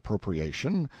evil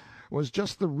appropriation was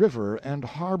just the river and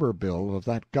harbor bill of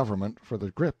that government for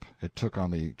the grip it took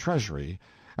on the treasury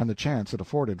and the chance it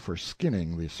afforded for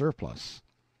skinning the surplus.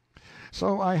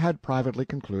 So I had privately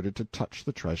concluded to touch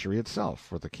the treasury itself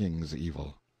for the king's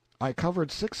evil. I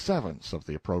covered 6/7 of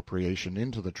the appropriation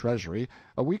into the treasury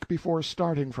a week before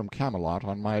starting from Camelot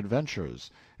on my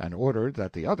adventures, and ordered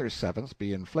that the other seventh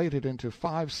be inflated into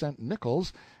 5-cent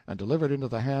nickels and delivered into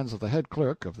the hands of the head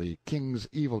clerk of the king's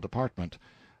evil department,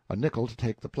 a nickel to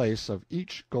take the place of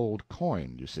each gold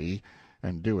coin, you see,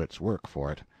 and do its work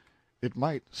for it. It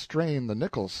might strain the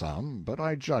nickel some, but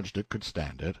I judged it could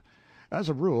stand it. As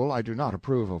a rule I do not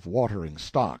approve of watering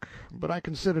stock, but I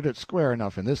considered it square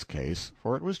enough in this case,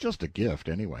 for it was just a gift,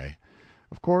 anyway.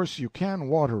 Of course you can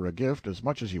water a gift as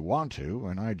much as you want to,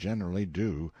 and I generally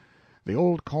do. The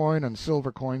old coin and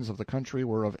silver coins of the country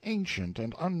were of ancient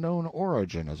and unknown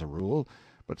origin, as a rule,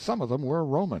 but some of them were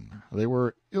Roman. They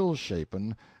were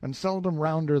ill-shapen, and seldom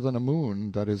rounder than a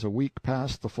moon that is a week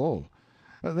past the full.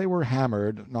 They were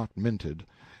hammered, not minted,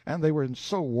 and they were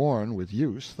so worn with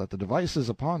use that the devices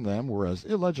upon them were as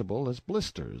illegible as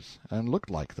blisters, and looked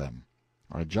like them.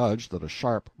 I judged that a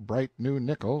sharp, bright new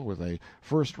nickel, with a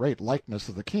first-rate likeness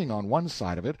of the king on one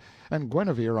side of it, and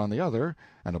Guinevere on the other,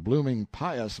 and a blooming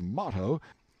pious motto,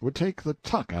 would take the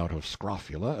tuck out of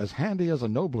scrofula as handy as a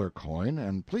nobler coin,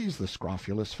 and please the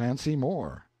scrofulous fancy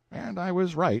more. And I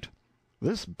was right.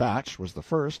 This batch was the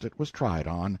first it was tried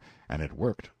on, and it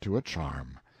worked to a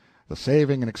charm. The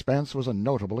saving in expense was a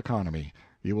notable economy.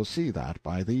 You will see that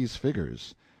by these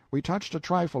figures. We touched a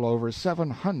trifle over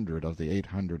 700 of the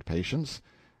 800 patients.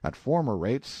 At former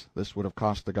rates this would have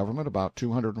cost the government about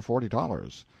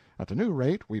 $240. At the new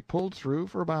rate we pulled through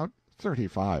for about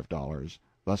 $35,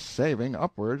 thus saving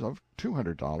upwards of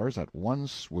 $200 at one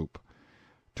swoop.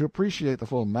 To appreciate the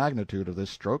full magnitude of this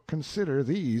stroke, consider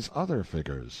these other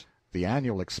figures. The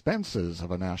annual expenses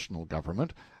of a national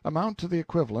government amount to the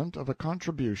equivalent of a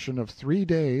contribution of 3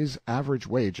 days' average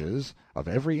wages of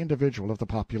every individual of the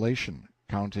population,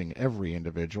 counting every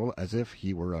individual as if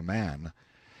he were a man.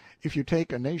 If you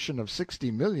take a nation of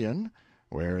 60 million,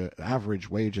 where average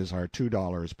wages are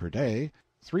 $2 per day,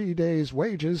 3 days'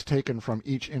 wages taken from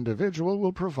each individual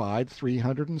will provide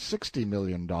 $360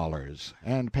 million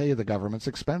and pay the government's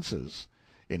expenses.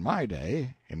 In my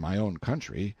day, in my own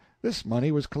country, this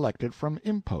money was collected from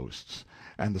imposts,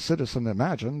 and the citizen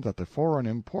imagined that the foreign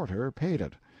importer paid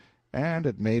it, and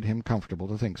it made him comfortable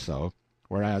to think so,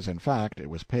 whereas in fact it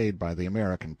was paid by the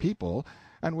American people,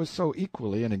 and was so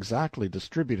equally and exactly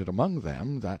distributed among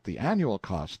them that the annual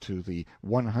cost to the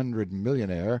 100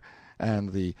 millionaire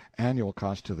and the annual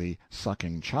cost to the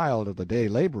sucking child of the day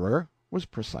laborer was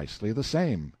precisely the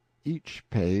same. Each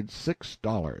paid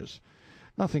 $6.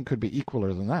 Nothing could be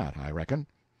equaler than that, I reckon.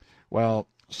 Well,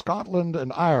 Scotland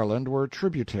and Ireland were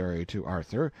tributary to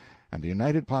Arthur, and the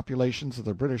united populations of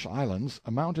the British Islands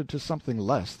amounted to something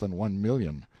less than 1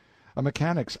 million. A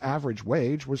mechanic's average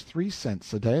wage was 3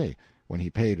 cents a day, when he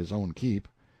paid his own keep.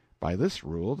 By this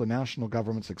rule the national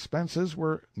government's expenses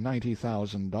were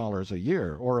 $90,000 a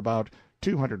year, or about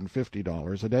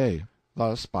 $250 a day.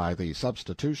 Thus, by the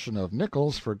substitution of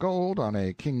nickels for gold on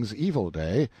a king's evil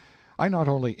day, I not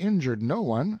only injured no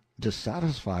one,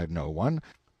 dissatisfied no one,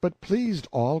 but pleased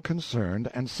all concerned,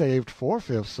 and saved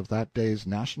 4/5 of that day's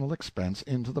national expense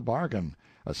into the bargain,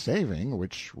 a saving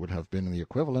which would have been the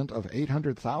equivalent of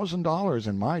 $800,000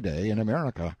 in my day in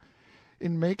America.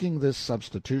 In making this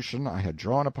substitution I had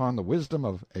drawn upon the wisdom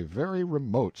of a very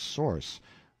remote source,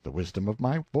 the wisdom of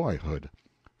my boyhood.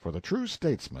 For the true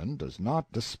statesman does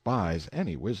not despise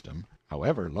any wisdom,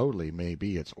 however lowly may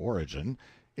be its origin.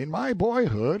 In my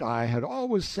boyhood I had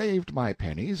always saved my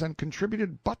pennies and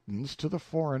contributed buttons to the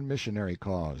foreign missionary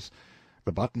cause.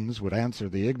 The buttons would answer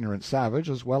the ignorant savage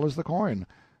as well as the coin.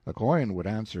 The coin would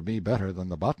answer me better than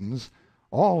the buttons.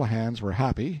 All hands were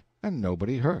happy, and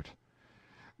nobody hurt.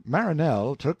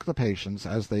 Marinell took the patients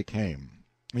as they came.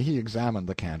 He examined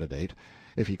the candidate.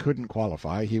 If he couldn't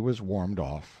qualify, he was warmed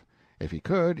off. If he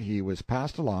could, he was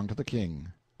passed along to the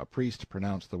king. A priest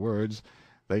pronounced the words,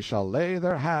 "They shall lay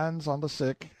their hands on the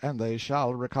sick, and they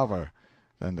shall recover."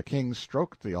 Then the king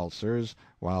stroked the ulcers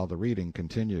while the reading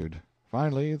continued.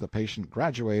 Finally the patient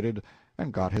graduated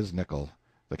and got his nickel,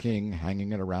 the king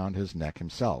hanging it around his neck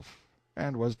himself,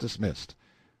 and was dismissed.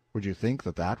 Would you think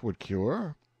that that would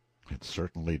cure? It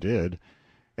certainly did.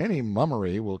 Any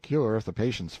mummery will cure if the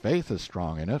patient's faith is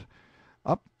strong in it.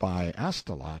 Up by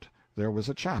Astolat there was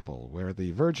a chapel where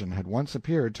the Virgin had once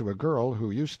appeared to a girl who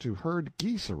used to herd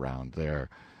geese around there.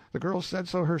 The girl said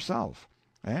so herself,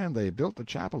 and they built the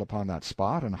chapel upon that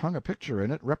spot and hung a picture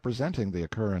in it representing the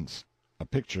occurrence, a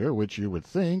picture which you would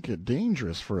think it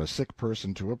dangerous for a sick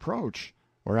person to approach,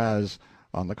 whereas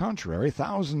on the contrary,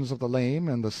 thousands of the lame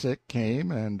and the sick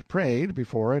came and prayed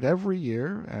before it every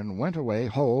year and went away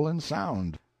whole and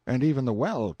sound, and even the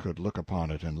well could look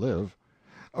upon it and live.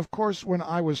 Of course, when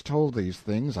I was told these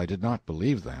things I did not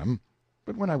believe them,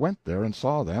 but when I went there and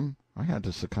saw them I had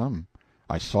to succumb.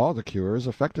 I saw the cures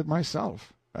effected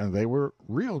myself, and they were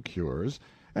real cures,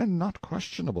 and not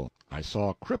questionable. I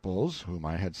saw cripples whom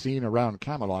I had seen around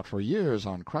Camelot for years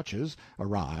on crutches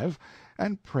arrive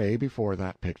and pray before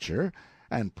that picture,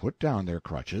 and put down their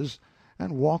crutches,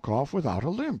 and walk off without a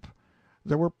limp.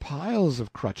 There were piles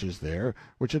of crutches there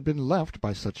which had been left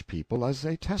by such people as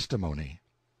a testimony.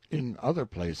 In other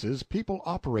places people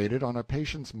operated on a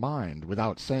patient's mind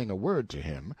without saying a word to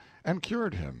him, and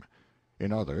cured him.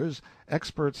 In others,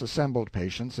 experts assembled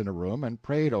patients in a room and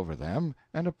prayed over them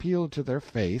and appealed to their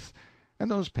faith, and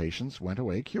those patients went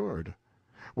away cured.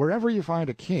 Wherever you find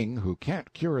a king who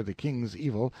can't cure the king's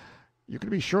evil, you can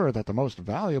be sure that the most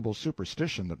valuable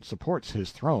superstition that supports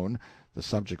his throne, the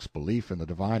subject's belief in the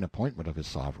divine appointment of his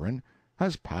sovereign,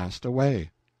 has passed away.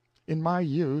 In my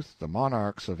youth the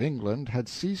monarchs of England had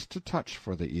ceased to touch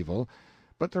for the evil,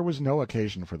 but there was no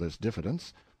occasion for this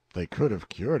diffidence. They could have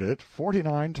cured it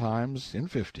 49 times in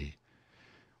 50.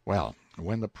 Well,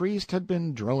 when the priest had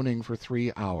been droning for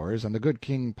 3 hours, and the good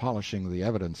king polishing the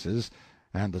evidences,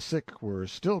 and the sick were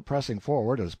still pressing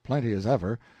forward as plenty as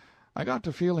ever, I got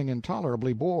to feeling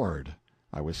intolerably bored.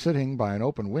 I was sitting by an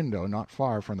open window not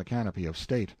far from the canopy of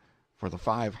state. For the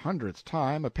 500th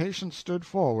time a patient stood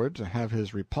forward to have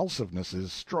his repulsivenesses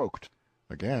stroked.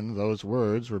 Again those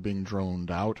words were being droned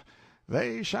out,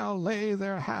 "They shall lay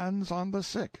their hands on the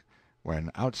sick," when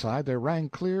outside there rang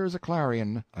clear as a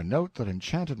clarion a note that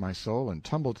enchanted my soul and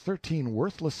tumbled 13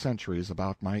 worthless centuries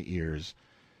about my ears.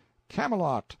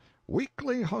 "Camelot,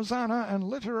 weekly hosanna and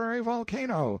literary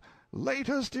volcano,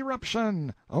 latest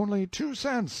eruption, only 2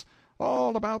 cents,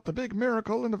 all about the big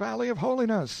miracle in the Valley of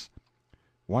Holiness."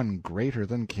 One greater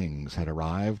than kings had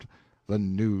arrived, the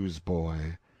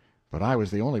newsboy. But I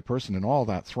was the only person in all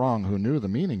that throng who knew the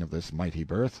meaning of this mighty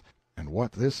birth, and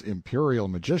what this imperial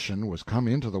magician was come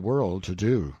into the world to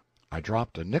do. I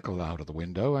dropped a nickel out of the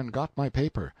window and got my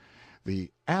paper.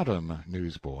 The Adam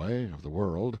newsboy of the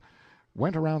world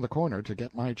went around the corner to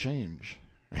get my change.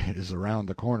 It is around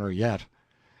the corner yet.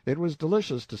 It was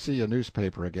delicious to see a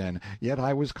newspaper again, yet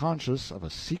I was conscious of a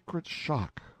secret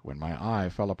shock when my eye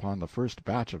fell upon the first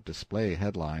batch of display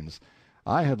headlines.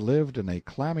 I had lived in a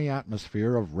clammy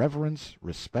atmosphere of reverence,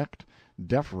 respect,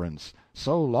 deference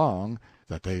so long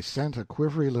that they sent a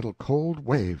quivery little cold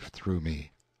wave through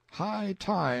me. "High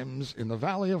times in the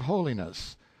Valley of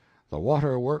Holiness. The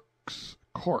water works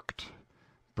corked.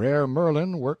 Brer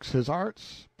Merlin works his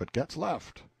arts, but gets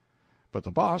left. But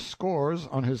the boss scores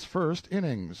on his first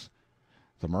innings.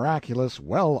 The miraculous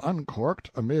well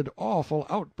uncorked amid awful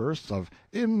outbursts of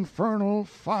infernal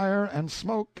fire and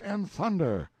smoke and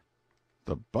thunder.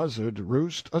 The buzzard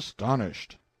roost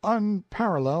astonished.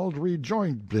 Unparalleled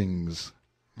rejoindings,"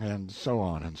 and so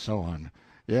on and so on.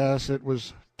 Yes, it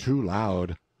was too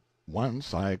loud.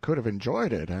 Once I could have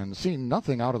enjoyed it and seen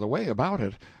nothing out of the way about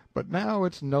it, but now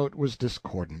its note was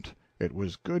discordant. It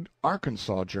was good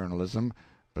Arkansas journalism,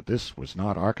 but this was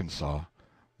not Arkansas.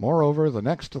 Moreover, the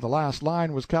next to the last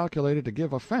line was calculated to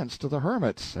give offense to the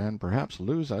hermits, and perhaps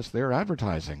lose us their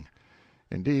advertising.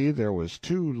 Indeed, there was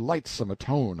too lightsome a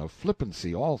tone of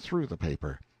flippancy all through the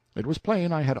paper. It was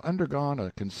plain I had undergone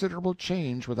a considerable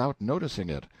change without noticing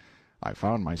it. I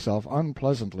found myself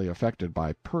unpleasantly affected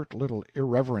by pert little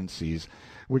irreverencies,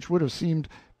 which would have seemed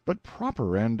but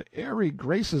proper and airy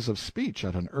graces of speech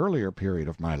at an earlier period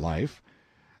of my life.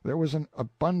 There was an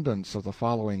abundance of the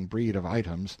following breed of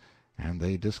items, and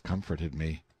they discomforted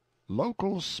me.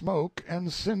 Local smoke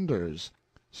and cinders.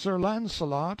 Sir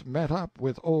Launcelot met up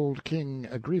with old King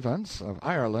Agrivance of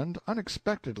Ireland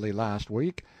unexpectedly last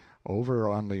week over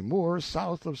on the moor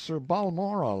south of Sir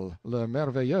Balmoral le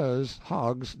Merveilleuse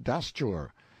Hog's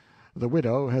Dastur. The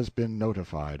widow has been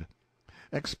notified.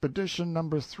 Expedition No.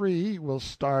 3 will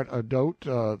start a dote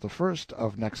the 1st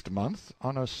of next month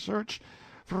on a search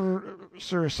for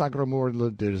Sir Sagramore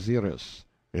le Desirous.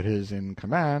 It is in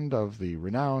command of the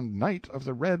renowned Knight of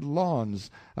the Red Lawns,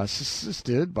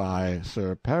 assisted by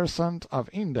Sir Persant of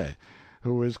Inde,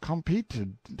 who is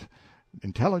competent,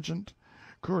 intelligent,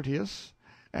 courteous,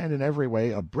 and in every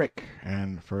way a brick,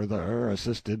 and further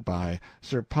assisted by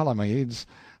Sir Palamedes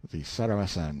the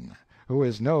Saracen, who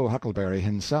is no huckleberry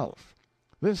himself.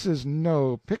 This is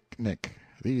no picnic.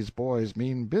 These boys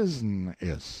mean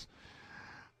business.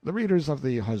 The readers of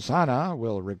the Hosanna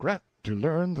will regret to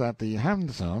learn that the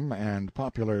handsome and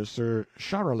popular Sir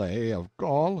Charolais of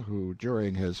Gaul, who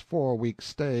during his 4-week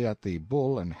stay at the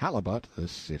Bull and Halibut,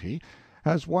 this city,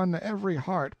 has won every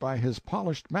heart by his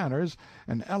polished manners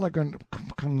and elegant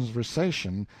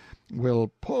conversation,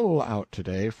 will pull out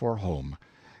today for home.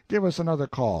 Give us another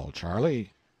call,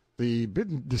 Charlie. The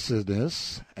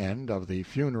business end of the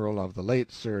funeral of the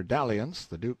late Sir Dalliance,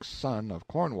 the Duke's son of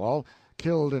Cornwall,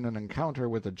 killed in an encounter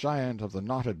with the giant of the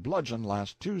knotted bludgeon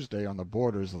last Tuesday on the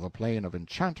borders of the Plain of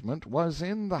Enchantment, was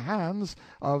in the hands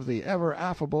of the ever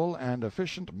affable and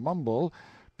efficient Mumble,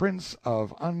 Prince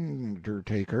of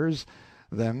Undertakers,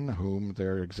 than whom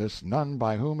there exists none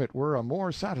by whom it were a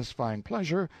more satisfying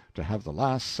pleasure to have the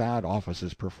last sad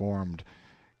offices performed.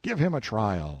 Give him a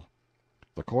trial.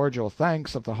 The cordial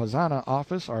thanks of the Hosanna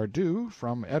office are due,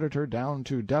 from editor down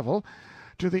to devil,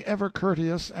 to the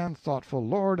ever-courteous and thoughtful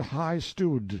Lord High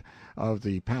Steward of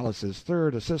the palace's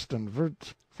third assistant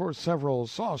vert for several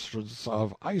saucers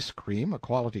of ice cream, a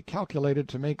quality calculated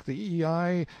to make the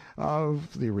eye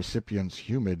of the recipients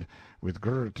humid with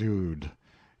gratitude.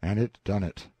 And it done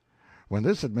it. When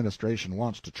this administration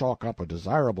wants to chalk up a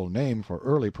desirable name for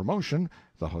early promotion,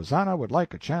 the Hosanna would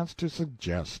like a chance to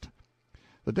suggest.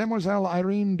 The Demoiselle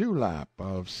Irene Dewlap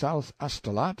of South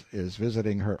Astolat is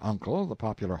visiting her uncle, the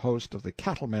popular host of the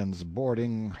Cattlemen's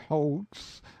Boarding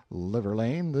House, Liver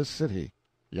Lane, this city.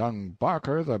 Young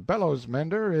Barker, the bellows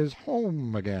mender, is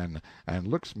home again, and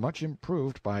looks much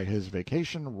improved by his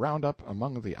vacation round-up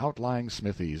among the outlying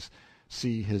smithies.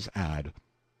 See his ad.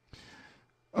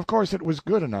 Of course it was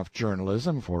good enough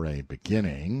journalism for a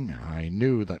beginning. I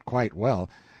knew that quite well,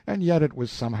 and yet it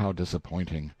was somehow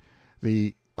disappointing.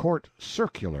 The Court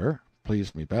Circular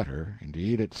pleased me better.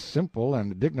 Indeed, its simple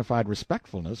and dignified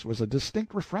respectfulness was a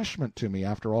distinct refreshment to me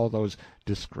after all those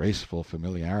disgraceful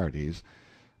familiarities.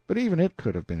 But even it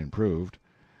could have been improved.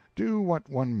 Do what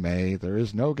one may, there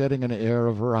is no getting an air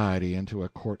of variety into a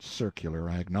Court Circular,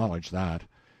 I acknowledge that.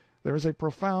 There is a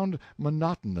profound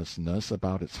monotonousness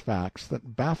about its facts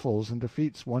that baffles and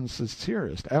defeats one's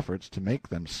sincerest efforts to make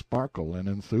them sparkle and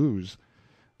enthuse.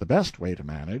 The best way to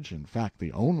manage, in fact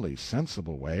the only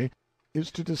sensible way, is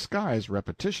to disguise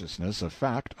repetitiousness of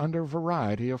fact under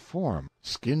variety of form.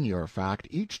 Skin your fact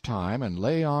each time and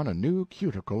lay on a new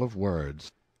cuticle of words.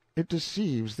 It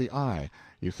deceives the eye.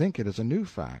 You think it is a new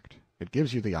fact. It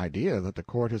gives you the idea that the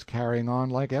court is carrying on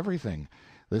like everything.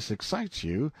 This excites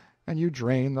you, and you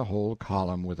drain the whole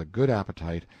column with a good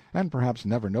appetite, and perhaps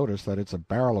never notice that it's a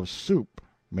barrel of soup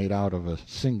made out of a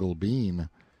single bean.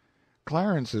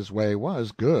 Clarence's way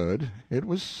was good. It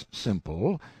was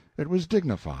simple. It was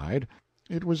dignified.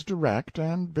 It was direct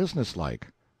and businesslike.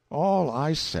 All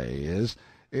I say is,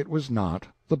 it was not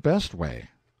the best way.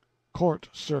 Court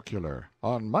Circular.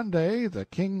 On Monday the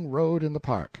King rode in the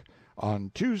park.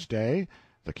 On Tuesday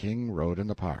the King rode in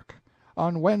the park.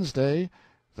 On Wednesday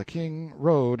the King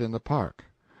rode in the park.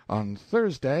 On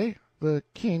Thursday the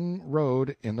King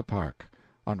rode in the park.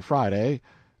 On Friday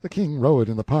the King rode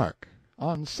in the park.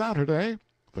 On Saturday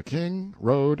the King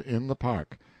rode in the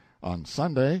park. On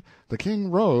Sunday the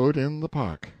King rode in the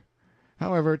park.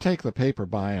 However, take the paper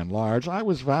by and large, I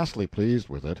was vastly pleased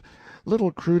with it.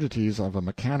 Little crudities of a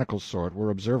mechanical sort were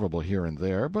observable here and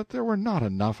there, but there were not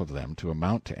enough of them to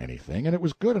amount to anything, and it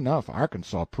was good enough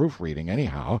Arkansas proofreading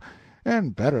anyhow,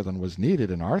 and better than was needed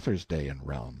in Arthur's day and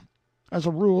realm. As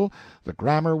a rule, the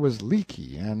grammar was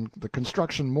leaky and the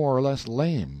construction more or less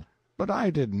lame. But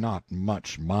I did not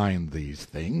much mind these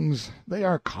things. They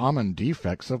are common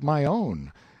defects of my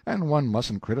own, and one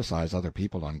mustn't criticize other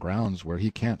people on grounds where he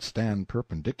can't stand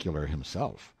perpendicular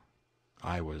himself.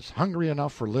 I was hungry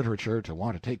enough for literature to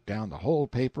want to take down the whole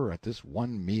paper at this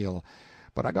one meal,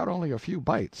 but I got only a few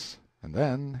bites, and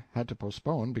then had to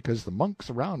postpone because the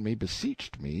monks around me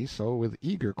beseeched me so with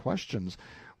eager questions.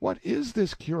 What is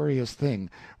this curious thing?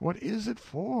 What is it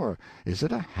for? Is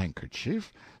it a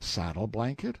handkerchief?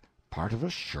 Saddle-blanket? Part of a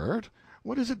shirt?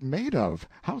 What is it made of?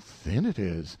 How thin it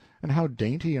is, and how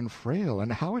dainty and frail,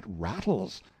 and how it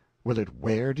rattles! Will it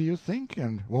wear, do you think,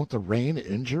 and won't the rain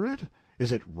injure it?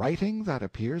 Is it writing that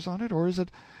appears on it, or is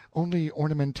it only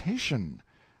ornamentation?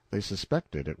 They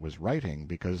suspected it was writing,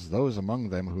 because those among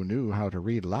them who knew how to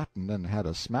read Latin and had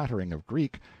a smattering of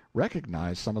Greek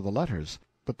recognized some of the letters,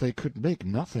 but they could make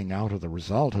nothing out of the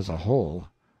result as a whole.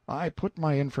 I put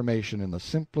my information in the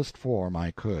simplest form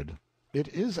I could. It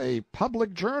is a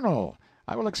public journal.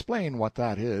 I will explain what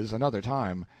that is another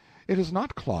time. It is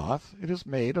not cloth, it is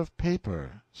made of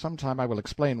paper. Sometime I will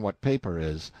explain what paper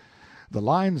is. The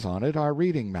lines on it are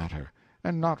reading matter,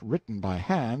 and not written by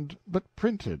hand, but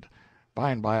printed.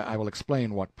 By and by I will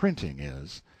explain what printing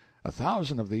is.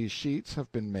 1,000 of these sheets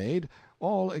have been made,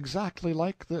 all exactly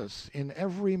like this, in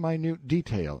every minute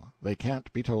detail. They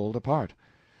can't be told apart.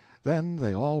 Then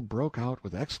they all broke out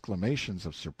with exclamations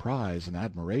of surprise and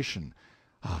admiration.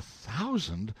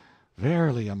 1,000?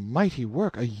 Verily a mighty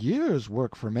work, a year's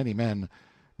work for many men.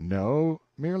 No,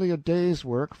 merely a day's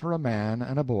work for a man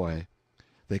and a boy.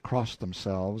 They crossed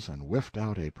themselves and whiffed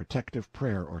out a protective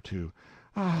prayer or two.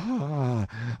 Ah,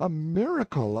 a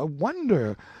miracle, a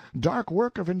wonder, dark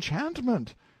work of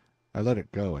enchantment! I let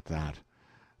it go at that.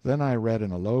 Then I read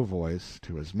in a low voice,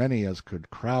 to as many as could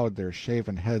crowd their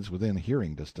shaven heads within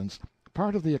hearing distance,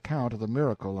 part of the account of the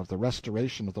miracle of the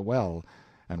restoration of the well,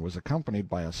 and was accompanied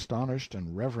by astonished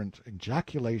and reverent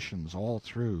ejaculations all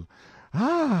through.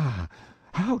 Ah,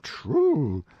 how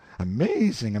true!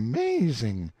 Amazing,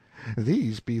 amazing!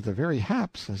 These be the very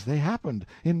haps as they happened,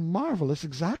 in marvelous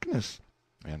exactness.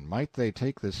 And might they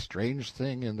take this strange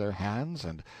thing in their hands,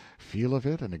 and feel of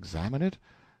it and examine it,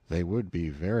 they would be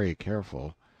very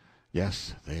careful.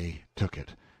 Yes, they took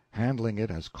it, handling it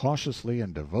as cautiously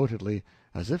and devotedly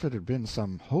as if it had been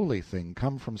some holy thing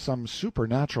come from some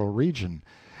supernatural region,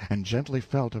 and gently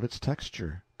felt of its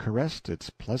texture, caressed its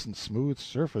pleasant smooth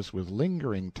surface with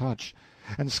lingering touch,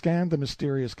 and scanned the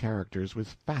mysterious characters with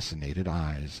fascinated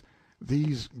eyes.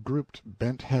 These grouped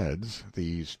bent heads,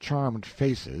 these charmed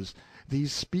faces,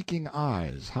 these speaking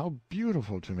eyes, how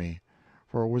beautiful to me!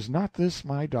 For was not this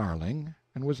my darling,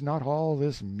 and was not all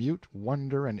this mute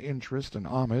wonder and interest and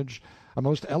homage a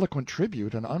most eloquent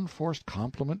tribute and unforced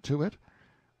compliment to it?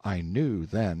 I knew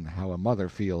then how a mother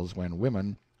feels when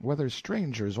women, whether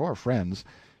strangers or friends,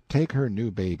 take her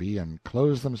new baby and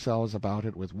close themselves about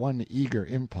it with one eager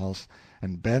impulse,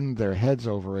 and bend their heads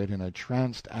over it in a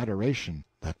tranced adoration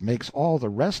that makes all the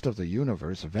rest of the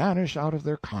universe vanish out of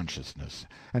their consciousness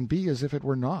and be as if it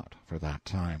were not, for that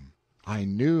time. I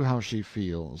knew how she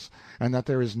feels, and that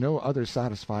there is no other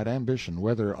satisfied ambition,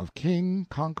 whether of king,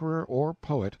 conqueror, or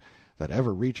poet, that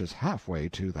ever reaches halfway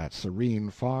to that serene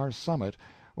far summit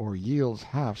or yields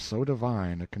half so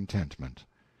divine a contentment.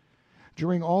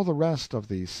 During all the rest of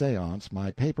the seance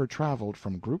my paper traveled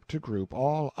from group to group,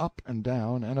 all up and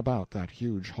down and about that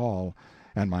huge hall,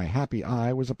 and my happy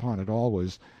eye was upon it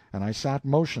always, and I sat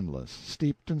motionless,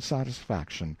 steeped in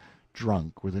satisfaction,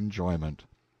 drunk with enjoyment.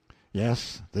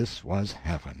 Yes, this was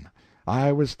heaven.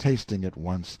 I was tasting it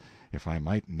once, if I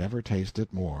might never taste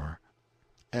it more.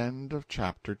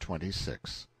 Chapter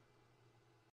 26